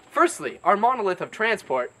 Firstly, our monolith of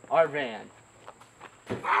transport, our van.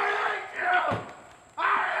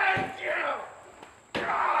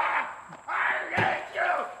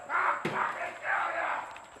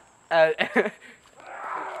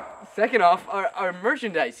 Second off, our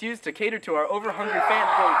merchandise used to cater to our over-hungry fan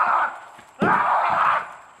base.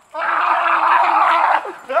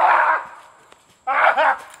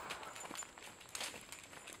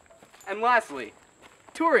 And lastly,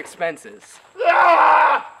 tour expenses.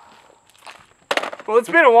 Well, it's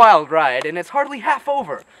been a wild ride, and it's hardly half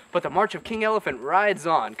over, but the March of King Elephant rides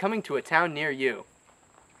on, coming to a town near you.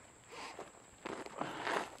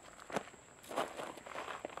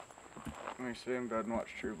 Let me stay in bed and watch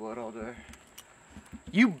True Blood all day.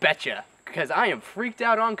 You betcha. because I am freaked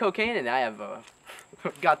out on cocaine and I have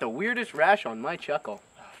got the weirdest rash on my chuckle.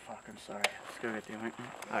 Oh, fuck, I'm sorry. Let's go get the ointment.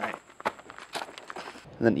 Alright.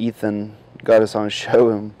 And then Ethan got us on a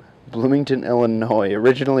show in Bloomington, Illinois.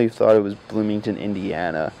 Originally thought it was Bloomington,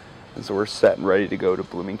 Indiana. And so we're set and ready to go to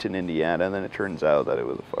Bloomington, Indiana. And then it turns out that it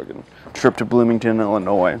was a fucking trip to Bloomington,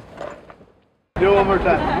 Illinois. Do it one more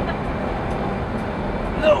time.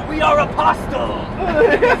 No, we are apostle.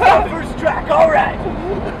 It's our first track, all right.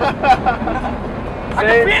 I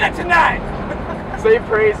can feel it tonight. Say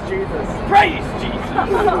praise Jesus. Praise Jesus.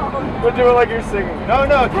 We'll do it like you're singing. No,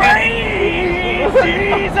 no. Praise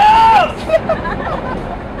Jesus.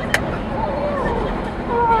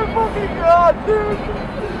 Oh my fucking god, dude.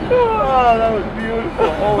 Oh, that was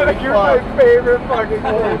beautiful. Holy You're my favorite fucking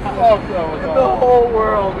voice in the whole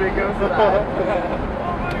world because of that.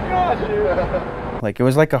 Oh my god, dude. Like, it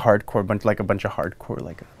was like a hardcore bunch, like a bunch of hardcore,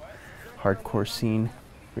 like a hardcore scene.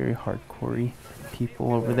 Very hardcore-y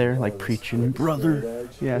people over there, like preaching, brother.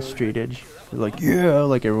 Yeah, straight edge. Like, yeah,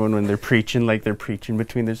 like everyone when they're preaching, like they're preaching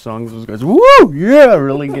between their songs. Those guys, woo, yeah,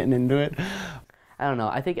 really getting into it. I don't know,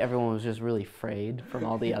 I think everyone was just really afraid from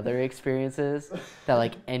all the other experiences that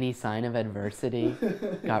like any sign of adversity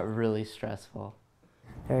got really stressful.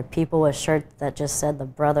 There were people with shirts that just said the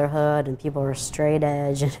Brotherhood, and people were straight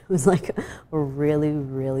edge, and it was like really,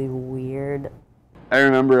 really weird. I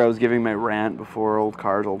remember I was giving my rant before Old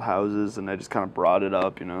Cars, Old Houses, and I just kind of brought it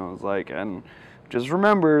up, you know. I was like, and just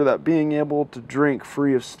remember that being able to drink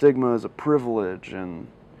free of stigma is a privilege, and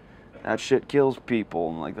that shit kills people.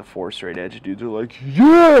 And like the four straight edge dudes are like,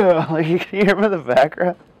 yeah! Like, you can hear them in the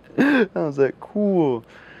background. I was like, cool.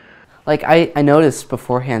 Like, I noticed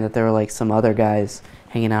beforehand that there were like some other guys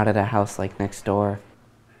hanging out at a house like next door.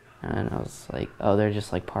 And I was like, oh, they're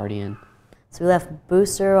just like partying. So we left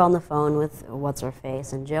Booster on the phone with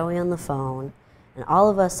What's-Her-Face and Joey on the phone, and all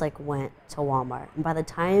of us like went to Walmart. And by the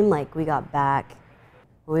time like we got back,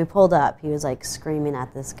 when we pulled up, he was like screaming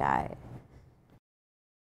at this guy.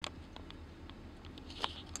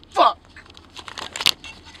 Fuck!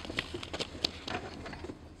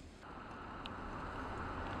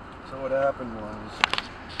 So what happened was,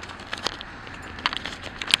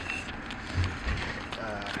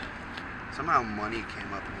 somehow money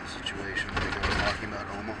came up in the situation. Like, I was talking about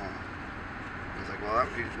Omaha. I was like, well,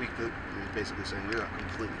 we was basically saying we got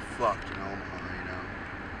completely fucked in Omaha, you know.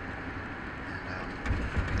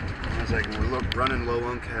 And I was like, we're running low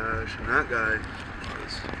on cash, and that guy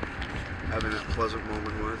was having a pleasant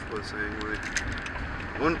moment with, was saying, like,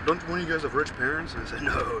 don't one of you guys have rich parents? And I said,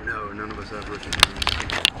 no, none of us have rich parents.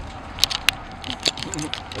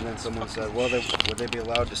 And then someone said, well, would they be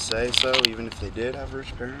allowed to say so, even if they did have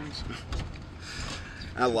rich parents?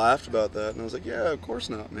 I laughed about that, and I was like, yeah, of course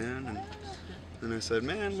not, man. And I said,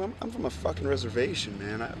 man, I'm from a fucking reservation,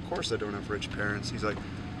 man. Of course I don't have rich parents. He's like,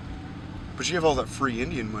 but you have all that free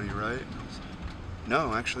Indian money, right? And I was like,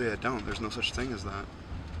 no, actually I don't. There's no such thing as that.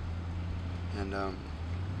 And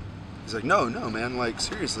he's like, no, man, like,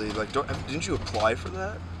 seriously, like, didn't you apply for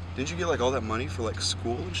that? Didn't you get, like, all that money for, like,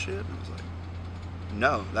 school and shit? And I was like,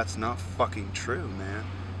 no, that's not fucking true, man.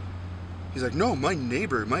 He's like, no, my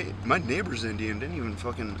neighbor's Indian, didn't even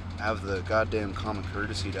fucking have the goddamn common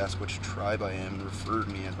courtesy to ask which tribe I am and referred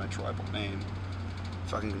me as my tribal name.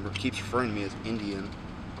 Fucking keeps referring to me as Indian,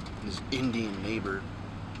 and his Indian neighbor.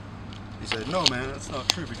 He said, no, man, that's not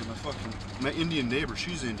true, because my Indian neighbor,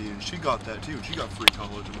 she's Indian, she got that too, and she got free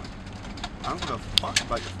college. I'm like, I don't give a fuck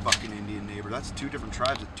about your fucking Indian neighbor. That's two different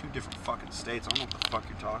tribes in two different fucking states. I don't know what the fuck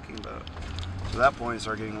you're talking about. So at that point, it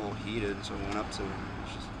started getting a little heated, so I went up to him and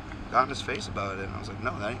just got in his face about it. And I was like,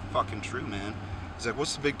 no, that ain't fucking true, man. He's like,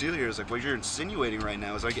 what's the big deal here? I was like, what you're insinuating right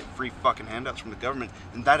now is I get free fucking handouts from the government,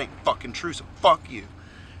 and that ain't fucking true, so fuck you.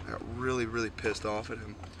 I got really, really pissed off at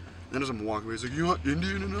him. And then as I'm walking away, he's like, you're not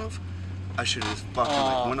Indian enough? I should have fucking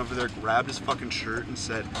like went over there, grabbed his fucking shirt, and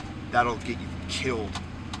said, that'll get you killed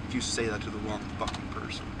if you say that to the wrong fucking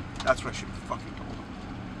person. That's what I should have fucking told him.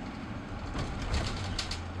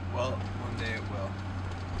 Well, one day it will.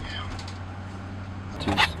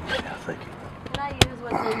 Yeah, thank you. Can I use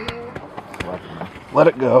what's in here? Let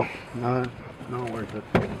it go. Not worth it.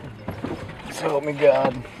 So help me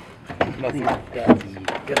God. Nothing bad's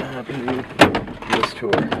gonna happen to you this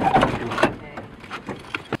tour.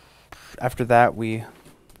 After that, we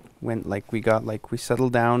went, like, we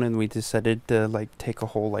settled down and we decided to, like, take a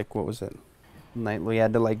whole, like, what was it, night. We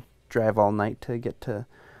had to, like, drive all night to get to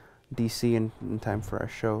DC in time for our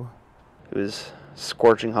show. It was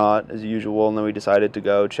scorching hot as usual, and then we decided to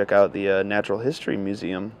go check out the Natural History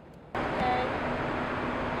Museum.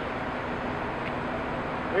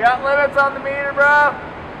 We got limits on the meter, bro.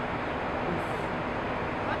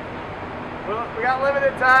 Well, we got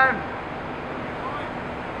limited time.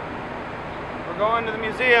 We're going to the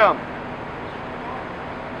museum.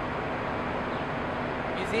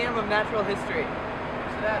 Museum of Natural History.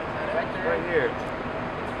 Where's that? Is that right there? Right here.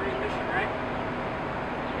 It's free admission, right?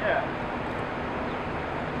 Yeah.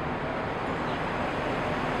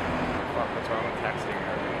 Fuck, what's wrong with texting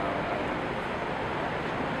every now and then?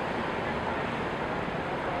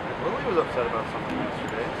 Lily was upset about something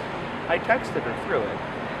yesterday. I texted her through it.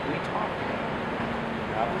 We talked.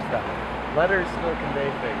 That was that. Letters still convey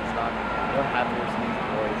things, not don't have to listen to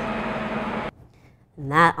voice.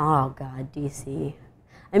 And that, oh God, DC.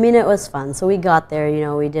 I mean, it was fun. So we got there, you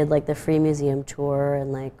know, we did like the free museum tour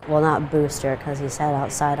and like, well, not Booster because he sat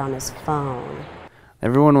outside on his phone.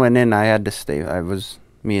 Everyone went in. I had to stay.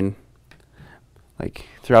 Me and, like,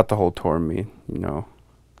 throughout the whole tour, me and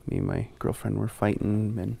my girlfriend were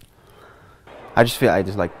fighting, and I just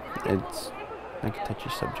like, it's like a touchy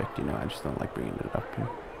subject, you know. I just don't like bringing it up.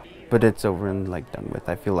 But it's over and, like, done with.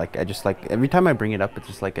 I feel like every time I bring it up, it's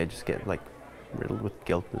just like I just get, like, riddled with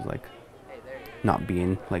guilt. It's like not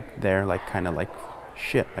being, like, there, like, kind of like,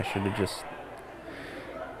 shit, I should have just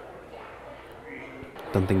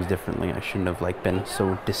done things differently. I shouldn't have, like, been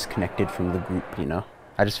so disconnected from the group, you know.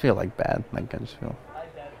 I just feel, like, bad. Like, I just feel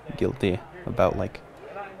guilty about, like,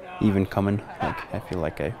 even coming. Like, I feel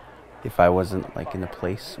like if I wasn't, like, in the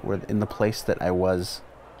place that I was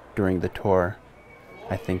during the tour,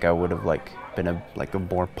 I think I would have, like, been a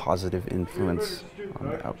more positive influence on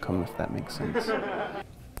the outcome, if that makes sense.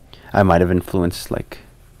 I might have influenced, like,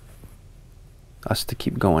 us to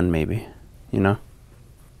keep going, maybe, you know?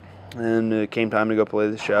 And it came time to go play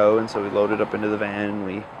the show, and so we loaded up into the van and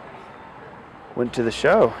we went to the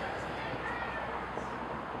show.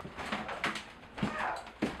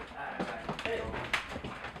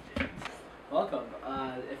 Welcome.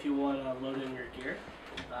 If you want to load in your gear,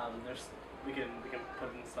 we can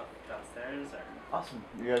put in stuff downstairs. Or Awesome.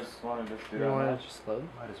 You guys want to just do that? You want to just load?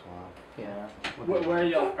 Might as well. Yeah. Where are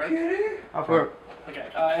y'all parked? Out front. Okay.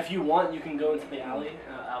 If you want, you can go into the alley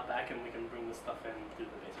out back, and we can bring the stuff in through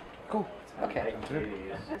the basement. Cool. Okay.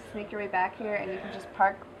 Just make your way back here, and you can just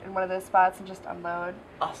park in one of those spots and just unload.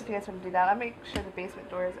 Awesome. If you guys want to do that, I'll make sure the basement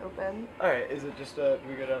door is open. All right. Is it just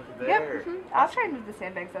we go down to there? Yep. I'll try and move the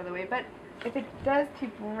sandbags out of the way, but if it does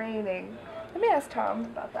keep raining, let me ask Tom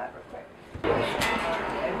about that real quick. The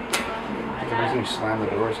reason you slam the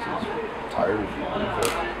doors because he's tired of you.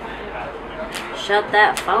 Shut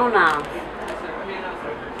that phone off.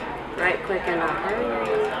 Right quick in a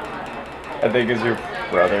hurry. I think as your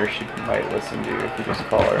brother, she might listen to you if you just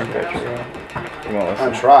call her and bitch her. You won't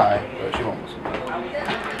listen. I'll try, but she won't listen.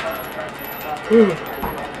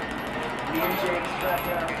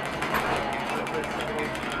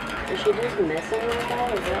 Is she just missing like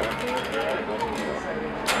that? Is that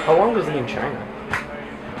How long was he in China?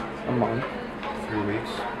 A month. 3 weeks.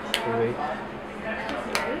 3 weeks.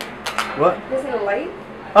 What? Is it a light?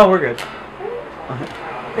 Oh, we're good.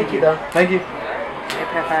 Thank you, though. Thank you. I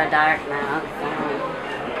prefer dark now.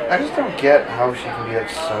 I just don't get how she can be like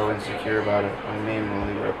so insecure about it when me and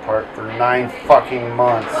Lily were apart for 9 fucking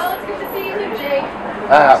months. Well, it's good to see you too, Jake.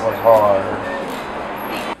 That was hard.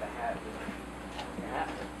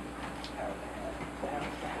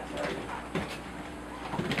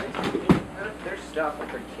 There's stuff with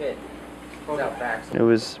her kid. It's out back. It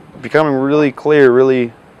was becoming really clear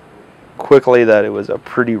really quickly that it was a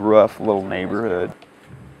pretty rough little neighborhood.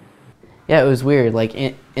 Yeah, it was weird. Like,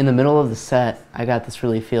 in the middle of the set, I got this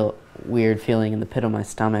really weird feeling in the pit of my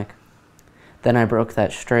stomach. Then I broke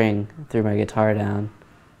that string, threw my guitar down.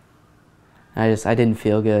 I didn't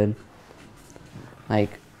feel good.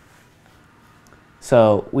 Like,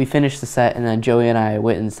 so we finished the set, and then Joey and I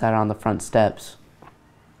went and sat on the front steps.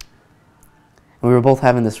 And we were both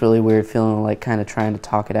having this really weird feeling, like kind of trying to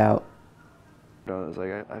talk it out. I was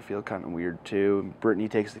like, I feel kind of weird too. Brittany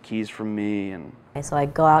takes the keys from me, and So I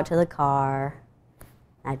go out to the car.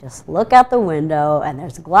 I just look out the window, and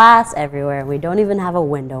there's glass everywhere. We don't even have a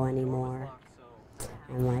window anymore.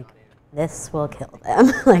 I'm like, this will kill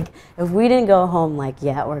them. Like, if we didn't go home, like,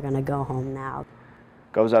 yeah, we're gonna go home now.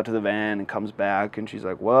 goes out to the van and comes back, and she's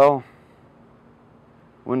like, well,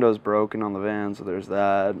 window's broken on the van, so there's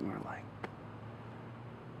that. And we're like,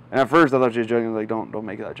 and at first I thought she was joking. I was like, don't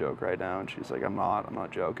make that joke right now. And she's like, I'm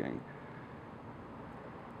not joking.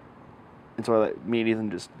 And so me and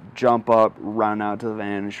Ethan just jump up, run out to the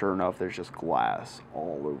van, and sure enough, there's just glass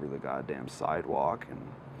all over the goddamn sidewalk. And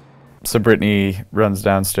so Brittany runs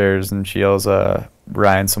downstairs and she yells,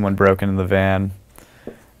 Ryan, someone broke into the van.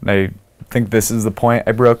 And I think this is the point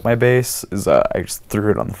I broke my bass, is I just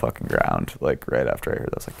threw it on the fucking ground, like, right after I heard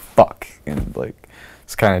that. I was like, fuck. And, like,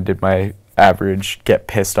 just kind of did my average get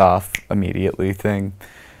pissed off immediately thing.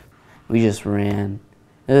 We just ran.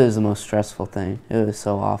 It was the most stressful thing. It was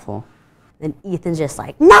so awful. And Ethan's just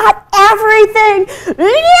like, not everything!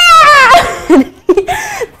 Yeah!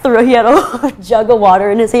 And he had a jug of water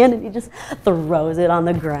in his hand and he just throws it on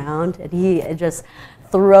the ground. And he just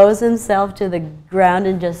throws himself to the ground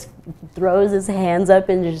and just throws his hands up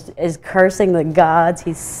and just is cursing the gods.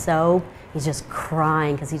 He's just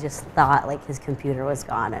crying because he just thought like his computer was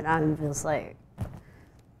gone. And I'm just like,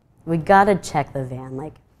 we gotta check the van.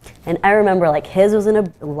 Like, and I remember like his was in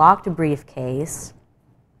a locked briefcase.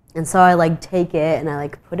 And so I like take it and I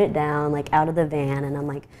like put it down like out of the van and I'm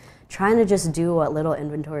like trying to just do what little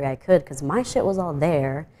inventory I could because my shit was all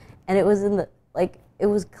there and it was in the, like, it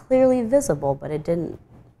was clearly visible, but it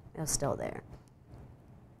was still there.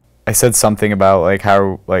 I said something about like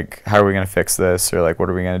how are we gonna fix this, or like what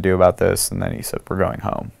are we gonna do about this, and then he said we're going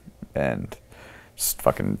home, and just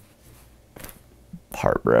fucking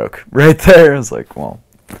heart broke right there. I was like, well,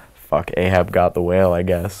 fuck, Ahab got the whale, I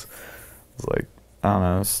guess. I was like, I don't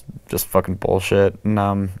know, it's just fucking bullshit.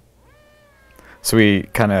 And so we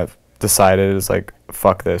kind of decided, it's like,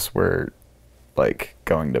 fuck this, we're like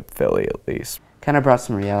going to Philly at least. Kind of brought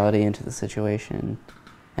some reality into the situation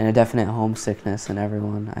and a definite homesickness in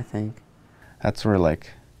everyone, I think. That's where like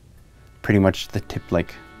pretty much the tip,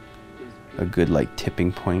 like a good like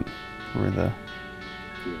tipping point where the,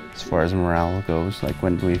 as far as morale goes, like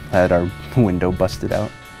when we had our window busted out.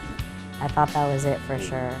 I thought that was it for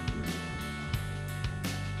sure.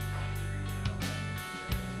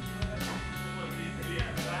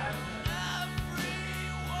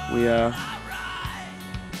 We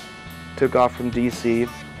took off from DC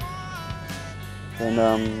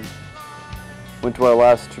and went to our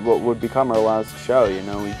last, what would become our last show. You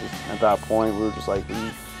know, we just, at that point, we were just like, we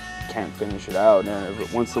can't finish it out.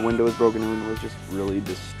 And once the window was broken in, we were just really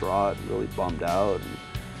distraught, really bummed out. And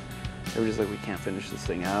they were just like, we can't finish this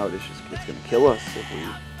thing out. It's gonna kill us if we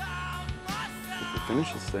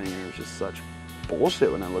finish this thing. And it was just such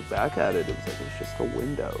bullshit when I look back at it. It was like, it was just a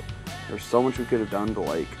window. There's so much we could have done to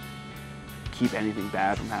like keep anything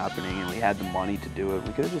bad from happening, and we had the money to do it.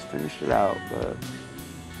 We could have just finished it out, but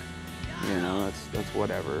you know, that's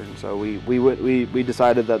whatever. And so we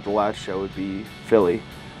decided that the last show would be Philly.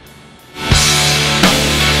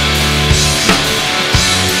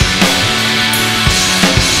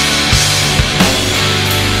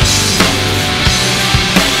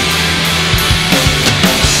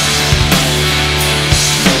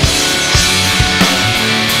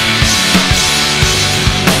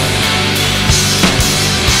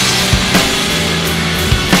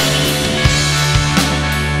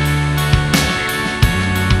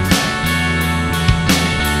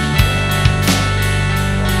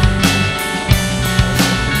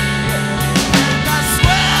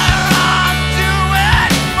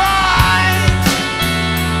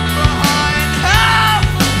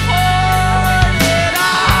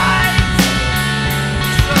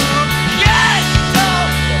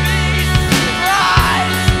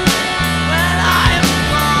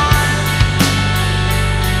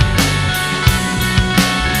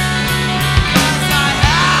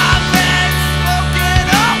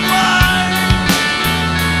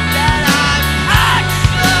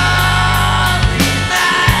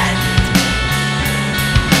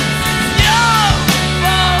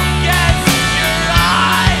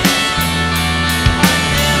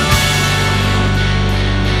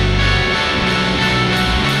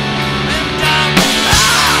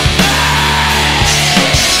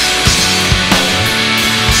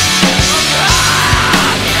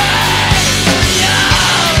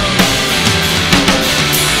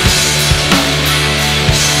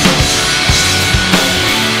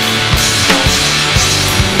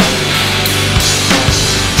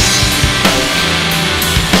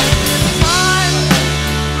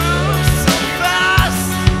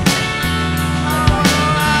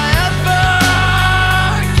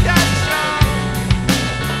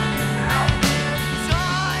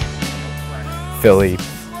 Philly,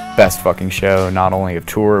 best fucking show, not only of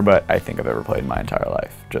tour, but I think I've ever played in my entire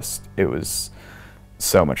life. Just, it was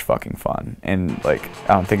so much fucking fun. And like,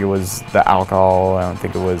 I don't think it was the alcohol, I don't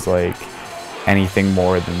think it was like anything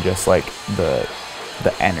more than just like the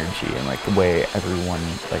energy and like the way everyone,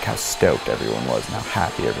 like how stoked everyone was and how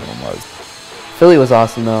happy everyone was. Philly was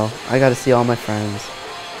awesome though. I got to see all my friends,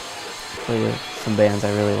 play with some bands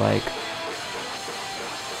I really like.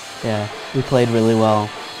 Yeah, we played really well.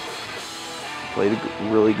 Played a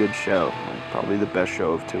really good show, like probably the best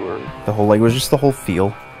show of tour. The whole, like, it was just the whole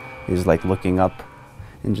feel. It was like looking up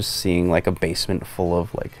and just seeing like a basement full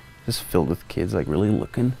of like just filled with kids, like really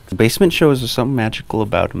looking. The basement shows, there's something magical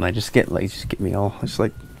about them. I just get me all. It's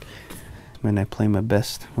like when I play my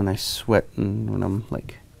best, when I sweat and when I'm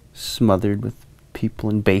like smothered with people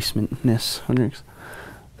in basementness under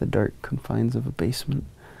the dark confines of a basement.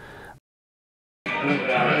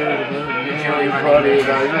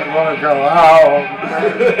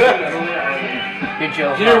 Good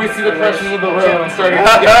Joe. Here we see the pressures of the room starting to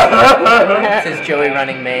This is Joey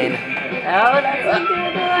running main. Oh, that's a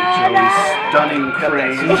good one. Stunning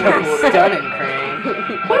crane. Stunning crane.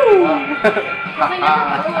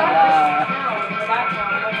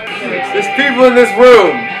 There's people in this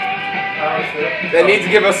room that need to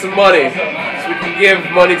give us some money so we can give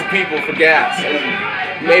money to people for gas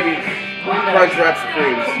and maybe Crunch Wraps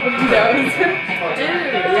Supremes.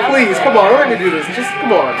 Please, come on, we're gonna do this. Just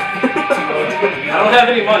come on. I don't have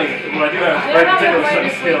any money, but I do have very particular set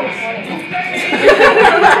of skills.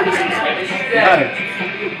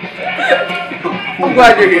 I'm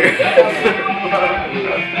glad you're here.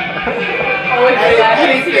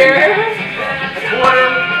 He's here.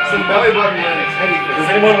 Some belly button legs. Does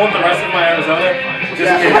anyone want the rest of my Arizona?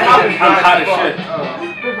 Just kidding. I'm hot as shit.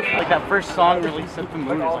 Like that first song really set the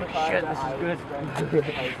mood. It was like, shit, this is good.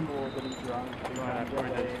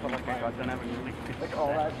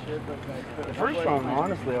 The first song,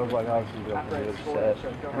 honestly, I was like, obviously, going to be upset.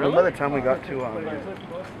 Really? By the time we got to,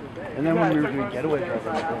 and then when we were doing Getaway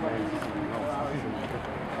Driver, like,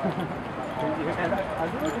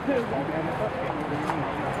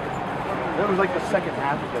 that was like the second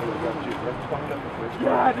half of Getaway Driver, too. That's fucked up the first one.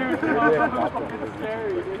 Yeah, dude. It's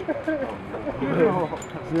scary.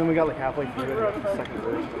 So then we got like halfway through it, and the second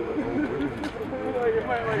verse.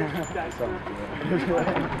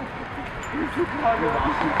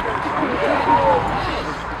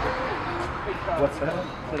 What's that?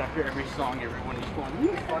 But after every song, everyone is going,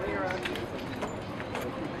 "It's funny around here."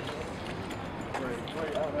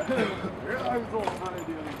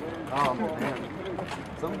 Oh man.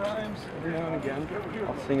 Sometimes, every now and again,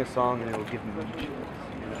 I'll sing a song and it'll give me chills.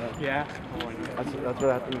 You know? Yeah. That's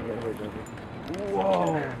what happened to Getaway Driver.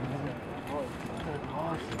 Whoa.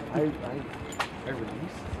 Awesome. I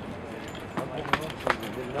released. I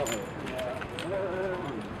didn't know it.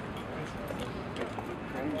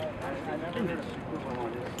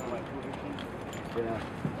 Yeah.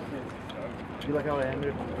 Do you like how I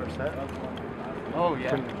ended our set? Oh yeah.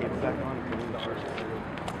 Turning the cable back on and putting the first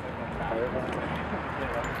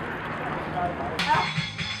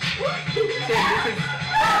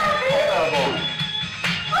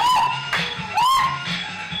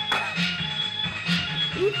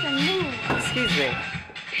Excuse me.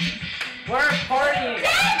 We're partying.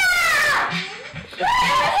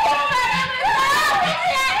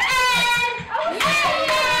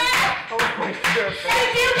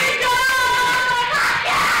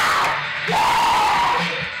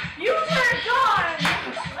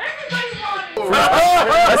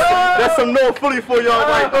 That's some no footy for y'all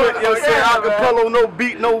right quick, you know what I'm saying? Acapella, no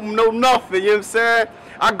beat, no nothing, you know what I'm saying?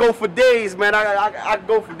 I go for days, man. I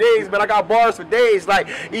go for days, man. I got bars for days. Like,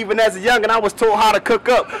 even as a youngin', I was told how to cook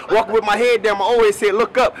up. Walking with my head down, I always said,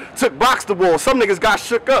 look up. Took box to wall. Some niggas got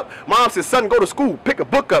shook up. Mom said, son, go to school, pick a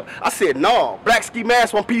book up. I said, no. Black ski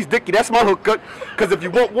mask, one piece dickie, that's my hookup. Cause if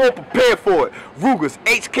you want war, prepare for it. Rugers,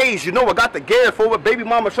 HKs, you know I got the gear for it. Baby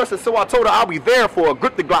mama trusted, so I told her I'll be there for it.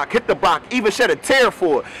 Grip the Glock, hit the block, even shed a tear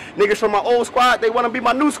for it. Niggas from my old squad, they wanna be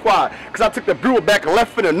my new squad. Cause I took the Brewer back and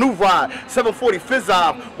left in a new ride. 740 fizz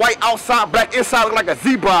off, white outside, black inside, look like a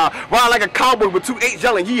zebra. Ride like a cowboy with 2-8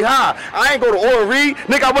 yelling yee-haw. I ain't go to Oral Reed,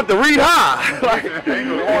 nigga, I went to Reed High. Like, you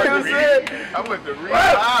know what I'm saying? I went to Reed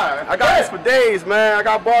High. I got this for days, man. I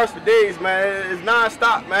got bars for days, man. It's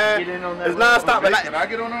non-stop, man. It's non-stop. Can I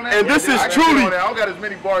get on that? And this is truly, I don't got as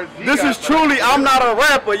many bars as this is truly, I'm not a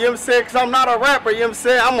rapper, you know what I'm saying? Because I'm not a rapper, you know what I'm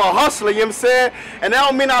saying? I'm a hustler, you know what I'm saying? And that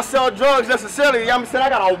don't mean I sell drugs necessarily, you know what I'm saying? I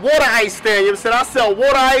got a water ice stand, you know what I'm saying? I sell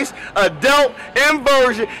water ice, adult,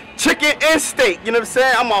 inversion, chicken, and steak, you know what I'm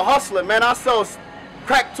saying? I'm a hustler, man. I sell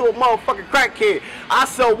crack to a motherfucking crackhead. I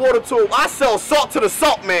sell water to I sell salt to the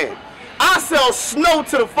salt man. I sell snow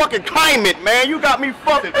to the fucking climate, man. You got me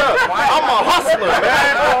fucked up. I'm a hustler,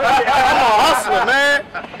 man. I'm a hustler, man.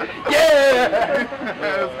 Yeah.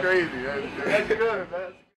 That's crazy. That's good,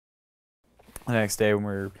 man. The next day when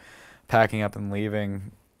we were packing up and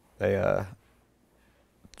leaving, I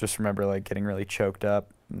just remember like getting really choked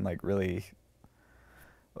up and like really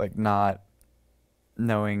like not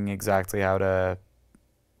knowing exactly how to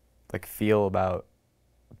like feel about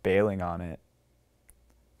bailing on it.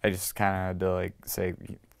 I just kind of had to like say,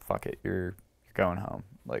 fuck it, you're going home.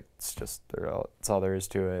 Like it's just that's all there is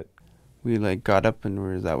to it. We like got up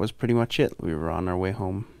and that was pretty much it. We were on our way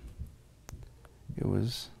home. it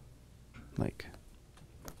was like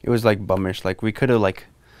bummish. Like we could have like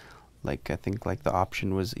I think like the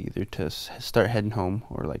option was either to start heading home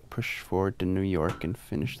or like push forward to New York and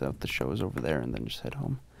finish out the shows over there and then just head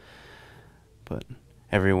home. But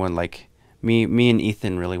everyone, like me and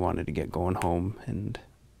Ethan really wanted to get going home, and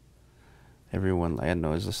everyone, I don't know,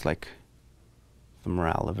 it was just like the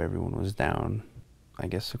morale of everyone was down. I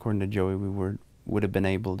guess according to Joey, we would have been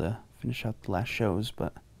able to finish out the last shows,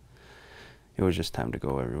 but it was just time to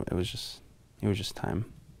go. It was just time.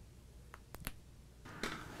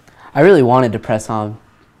 I really wanted to press on,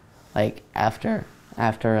 like after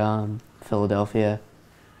Philadelphia,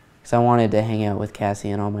 because I wanted to hang out with Cassie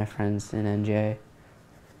and all my friends in NJ,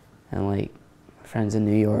 and like friends in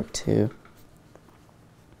New York too.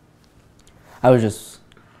 I was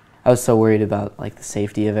so worried about like the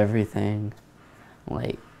safety of everything,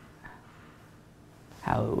 like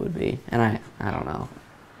how it would be, and I don't know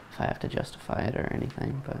if I have to justify it or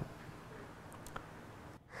anything, but.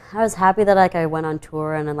 I was happy that like I went on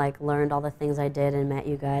tour and like learned all the things I did and met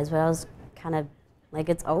you guys, but I was kind of like,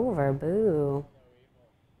 it's over, boo.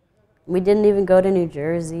 We didn't even go to New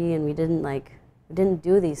Jersey, and we didn't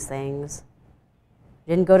do these things.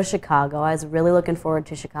 We didn't go to Chicago. I was really looking forward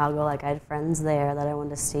to Chicago. Like I had friends there that I wanted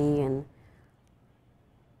to see,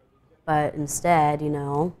 but instead, you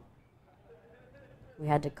know, we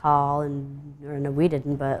had to call or no, we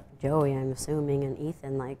didn't, but Joey, I'm assuming, and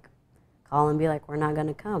Ethan, like, call and be like, we're not going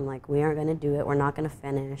to come. Like, we aren't going to do it. We're not going to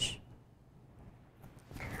finish.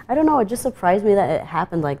 I don't know. It just surprised me that it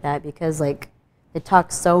happened like that, because, like, they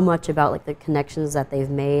talk so much about, like, the connections that they've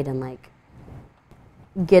made and, like,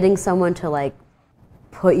 getting someone to, like,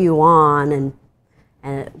 put you on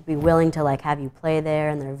and be willing to, like, have you play there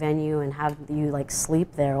in their venue and have you, like,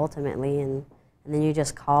 sleep there ultimately. And then you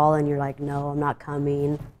just call and you're like, no, I'm not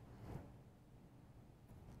coming.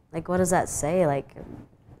 Like, what does that say? Like,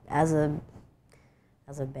 as a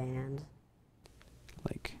band,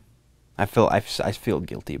 like I feel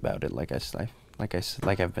guilty about it. Like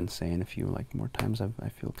I've been saying a few like more times. I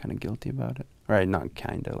feel kind of guilty about it. Or not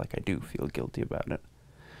kinda, like I do feel guilty about it.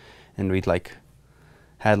 And we'd like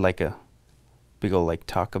had like a big ol' like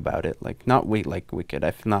talk about it. Like not wicked.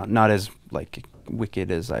 Not as like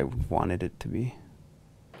wicked as I wanted it to be.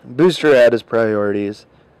 Booster had his priorities,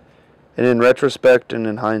 and in retrospect and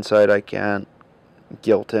in hindsight, I can't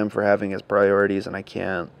guilt him for having his priorities, and I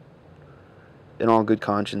can't, in all good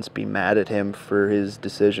conscience, be mad at him for his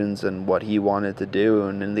decisions and what he wanted to do.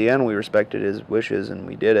 And in the end, we respected his wishes and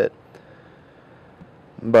we did it.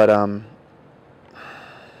 But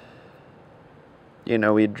you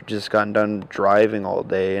know, we'd just gotten done driving all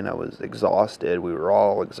day and I was exhausted. We were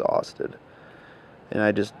all exhausted, and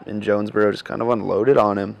I just in Jonesboro just kind of unloaded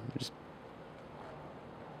on him.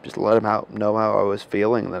 Just let him know how I was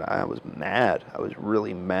feeling, that I was mad. I was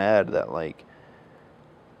really mad that, like,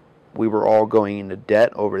 we were all going into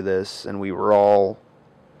debt over this, and we were all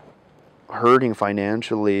hurting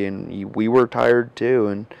financially, and we were tired too,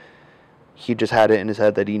 and he just had it in his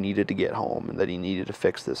head that he needed to get home, and that he needed to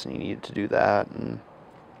fix this, and he needed to do that,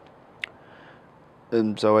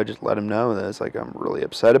 and so I just let him know that it's like, I'm really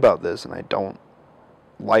upset about this, and I don't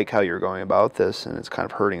like how you're going about this, and it's kind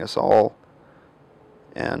of hurting us all.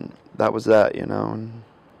 And that was that, you know. And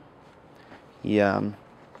he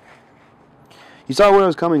saw where I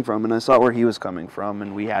was coming from, and I saw where he was coming from,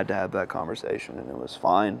 and we had to have that conversation, and it was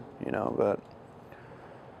fine, you know. But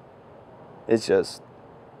it's just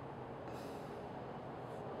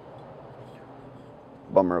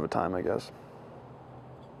bummer of a time, I guess.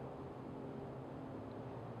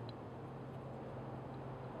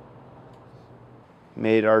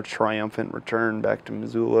 Made our triumphant return back to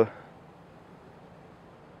Missoula.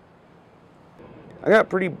 I got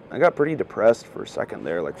pretty depressed for a second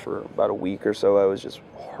there. Like for about a week or so, I was just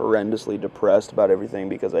horrendously depressed about everything,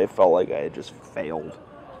 because I felt like I had just failed.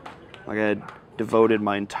 Like I had devoted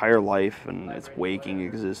my entire life and its waking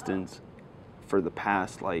existence for the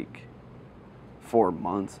past like 4 or 5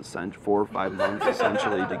 months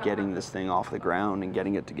essentially to getting this thing off the ground and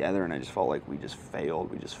getting it together, and I just felt like we just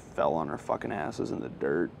failed. We just fell on our fucking asses in the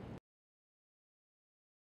dirt.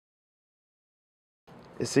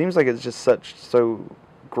 It seems like it's just so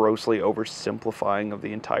grossly oversimplifying of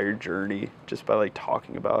the entire journey just by like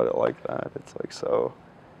talking about it like that. It's like, so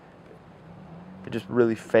it just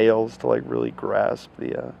really fails to like really grasp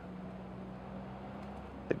the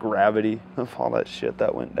gravity of all that shit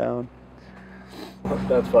that went down.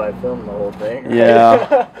 That's why I filmed the whole thing. Right?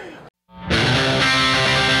 Yeah.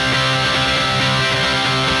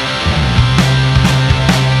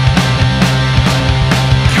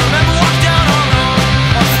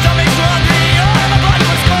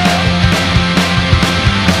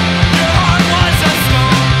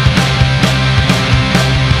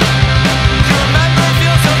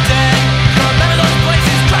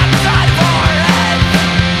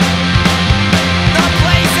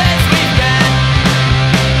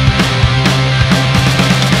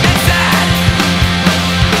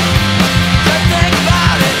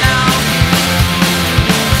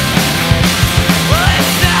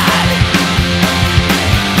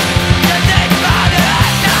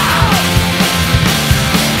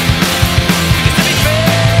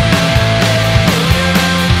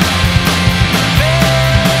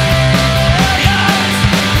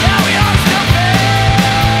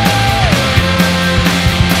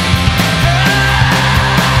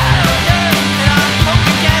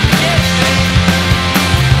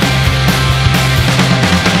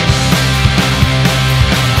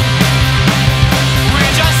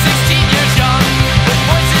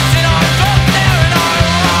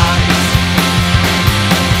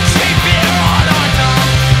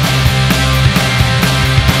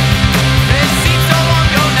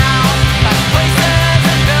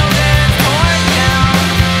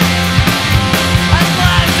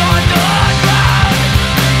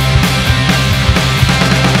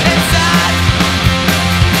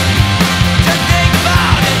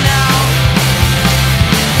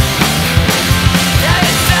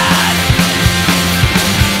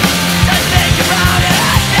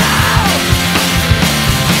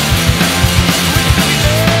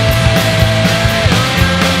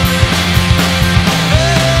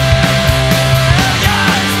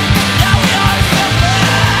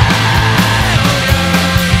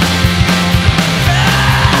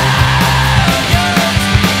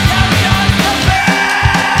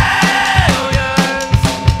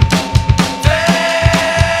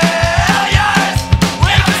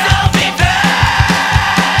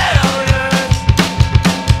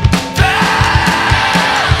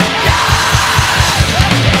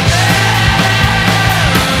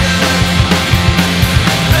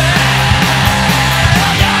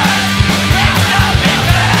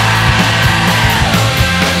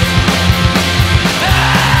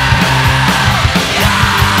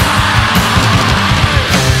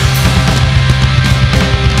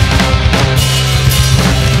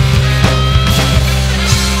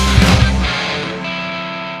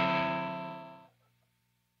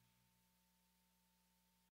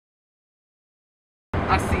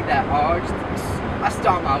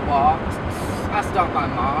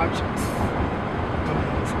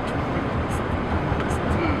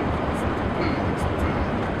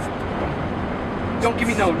 Don't give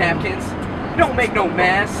me no napkins. Don't make no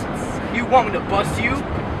mess. You want me to bust you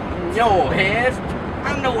in your head?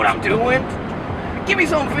 I know what I'm doing. Give me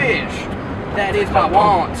some fish. That is my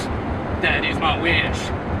want. That is my wish.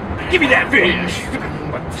 Give me that fish.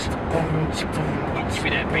 Give me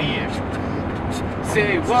that fish.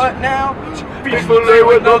 Say what now? Fish fillet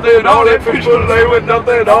with nothing on it. Fish fillet with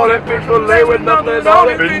nothing on it. Fish fillet with nothing on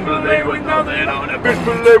it. Fish fillet with nothing on it. Fish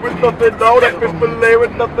fillet with nothing on it. Fish fillet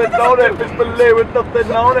with nothing on it. Fish fillet with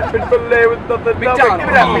nothing on it. Fish fillet with nothing on it. Give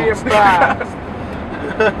me that beef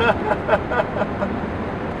fries.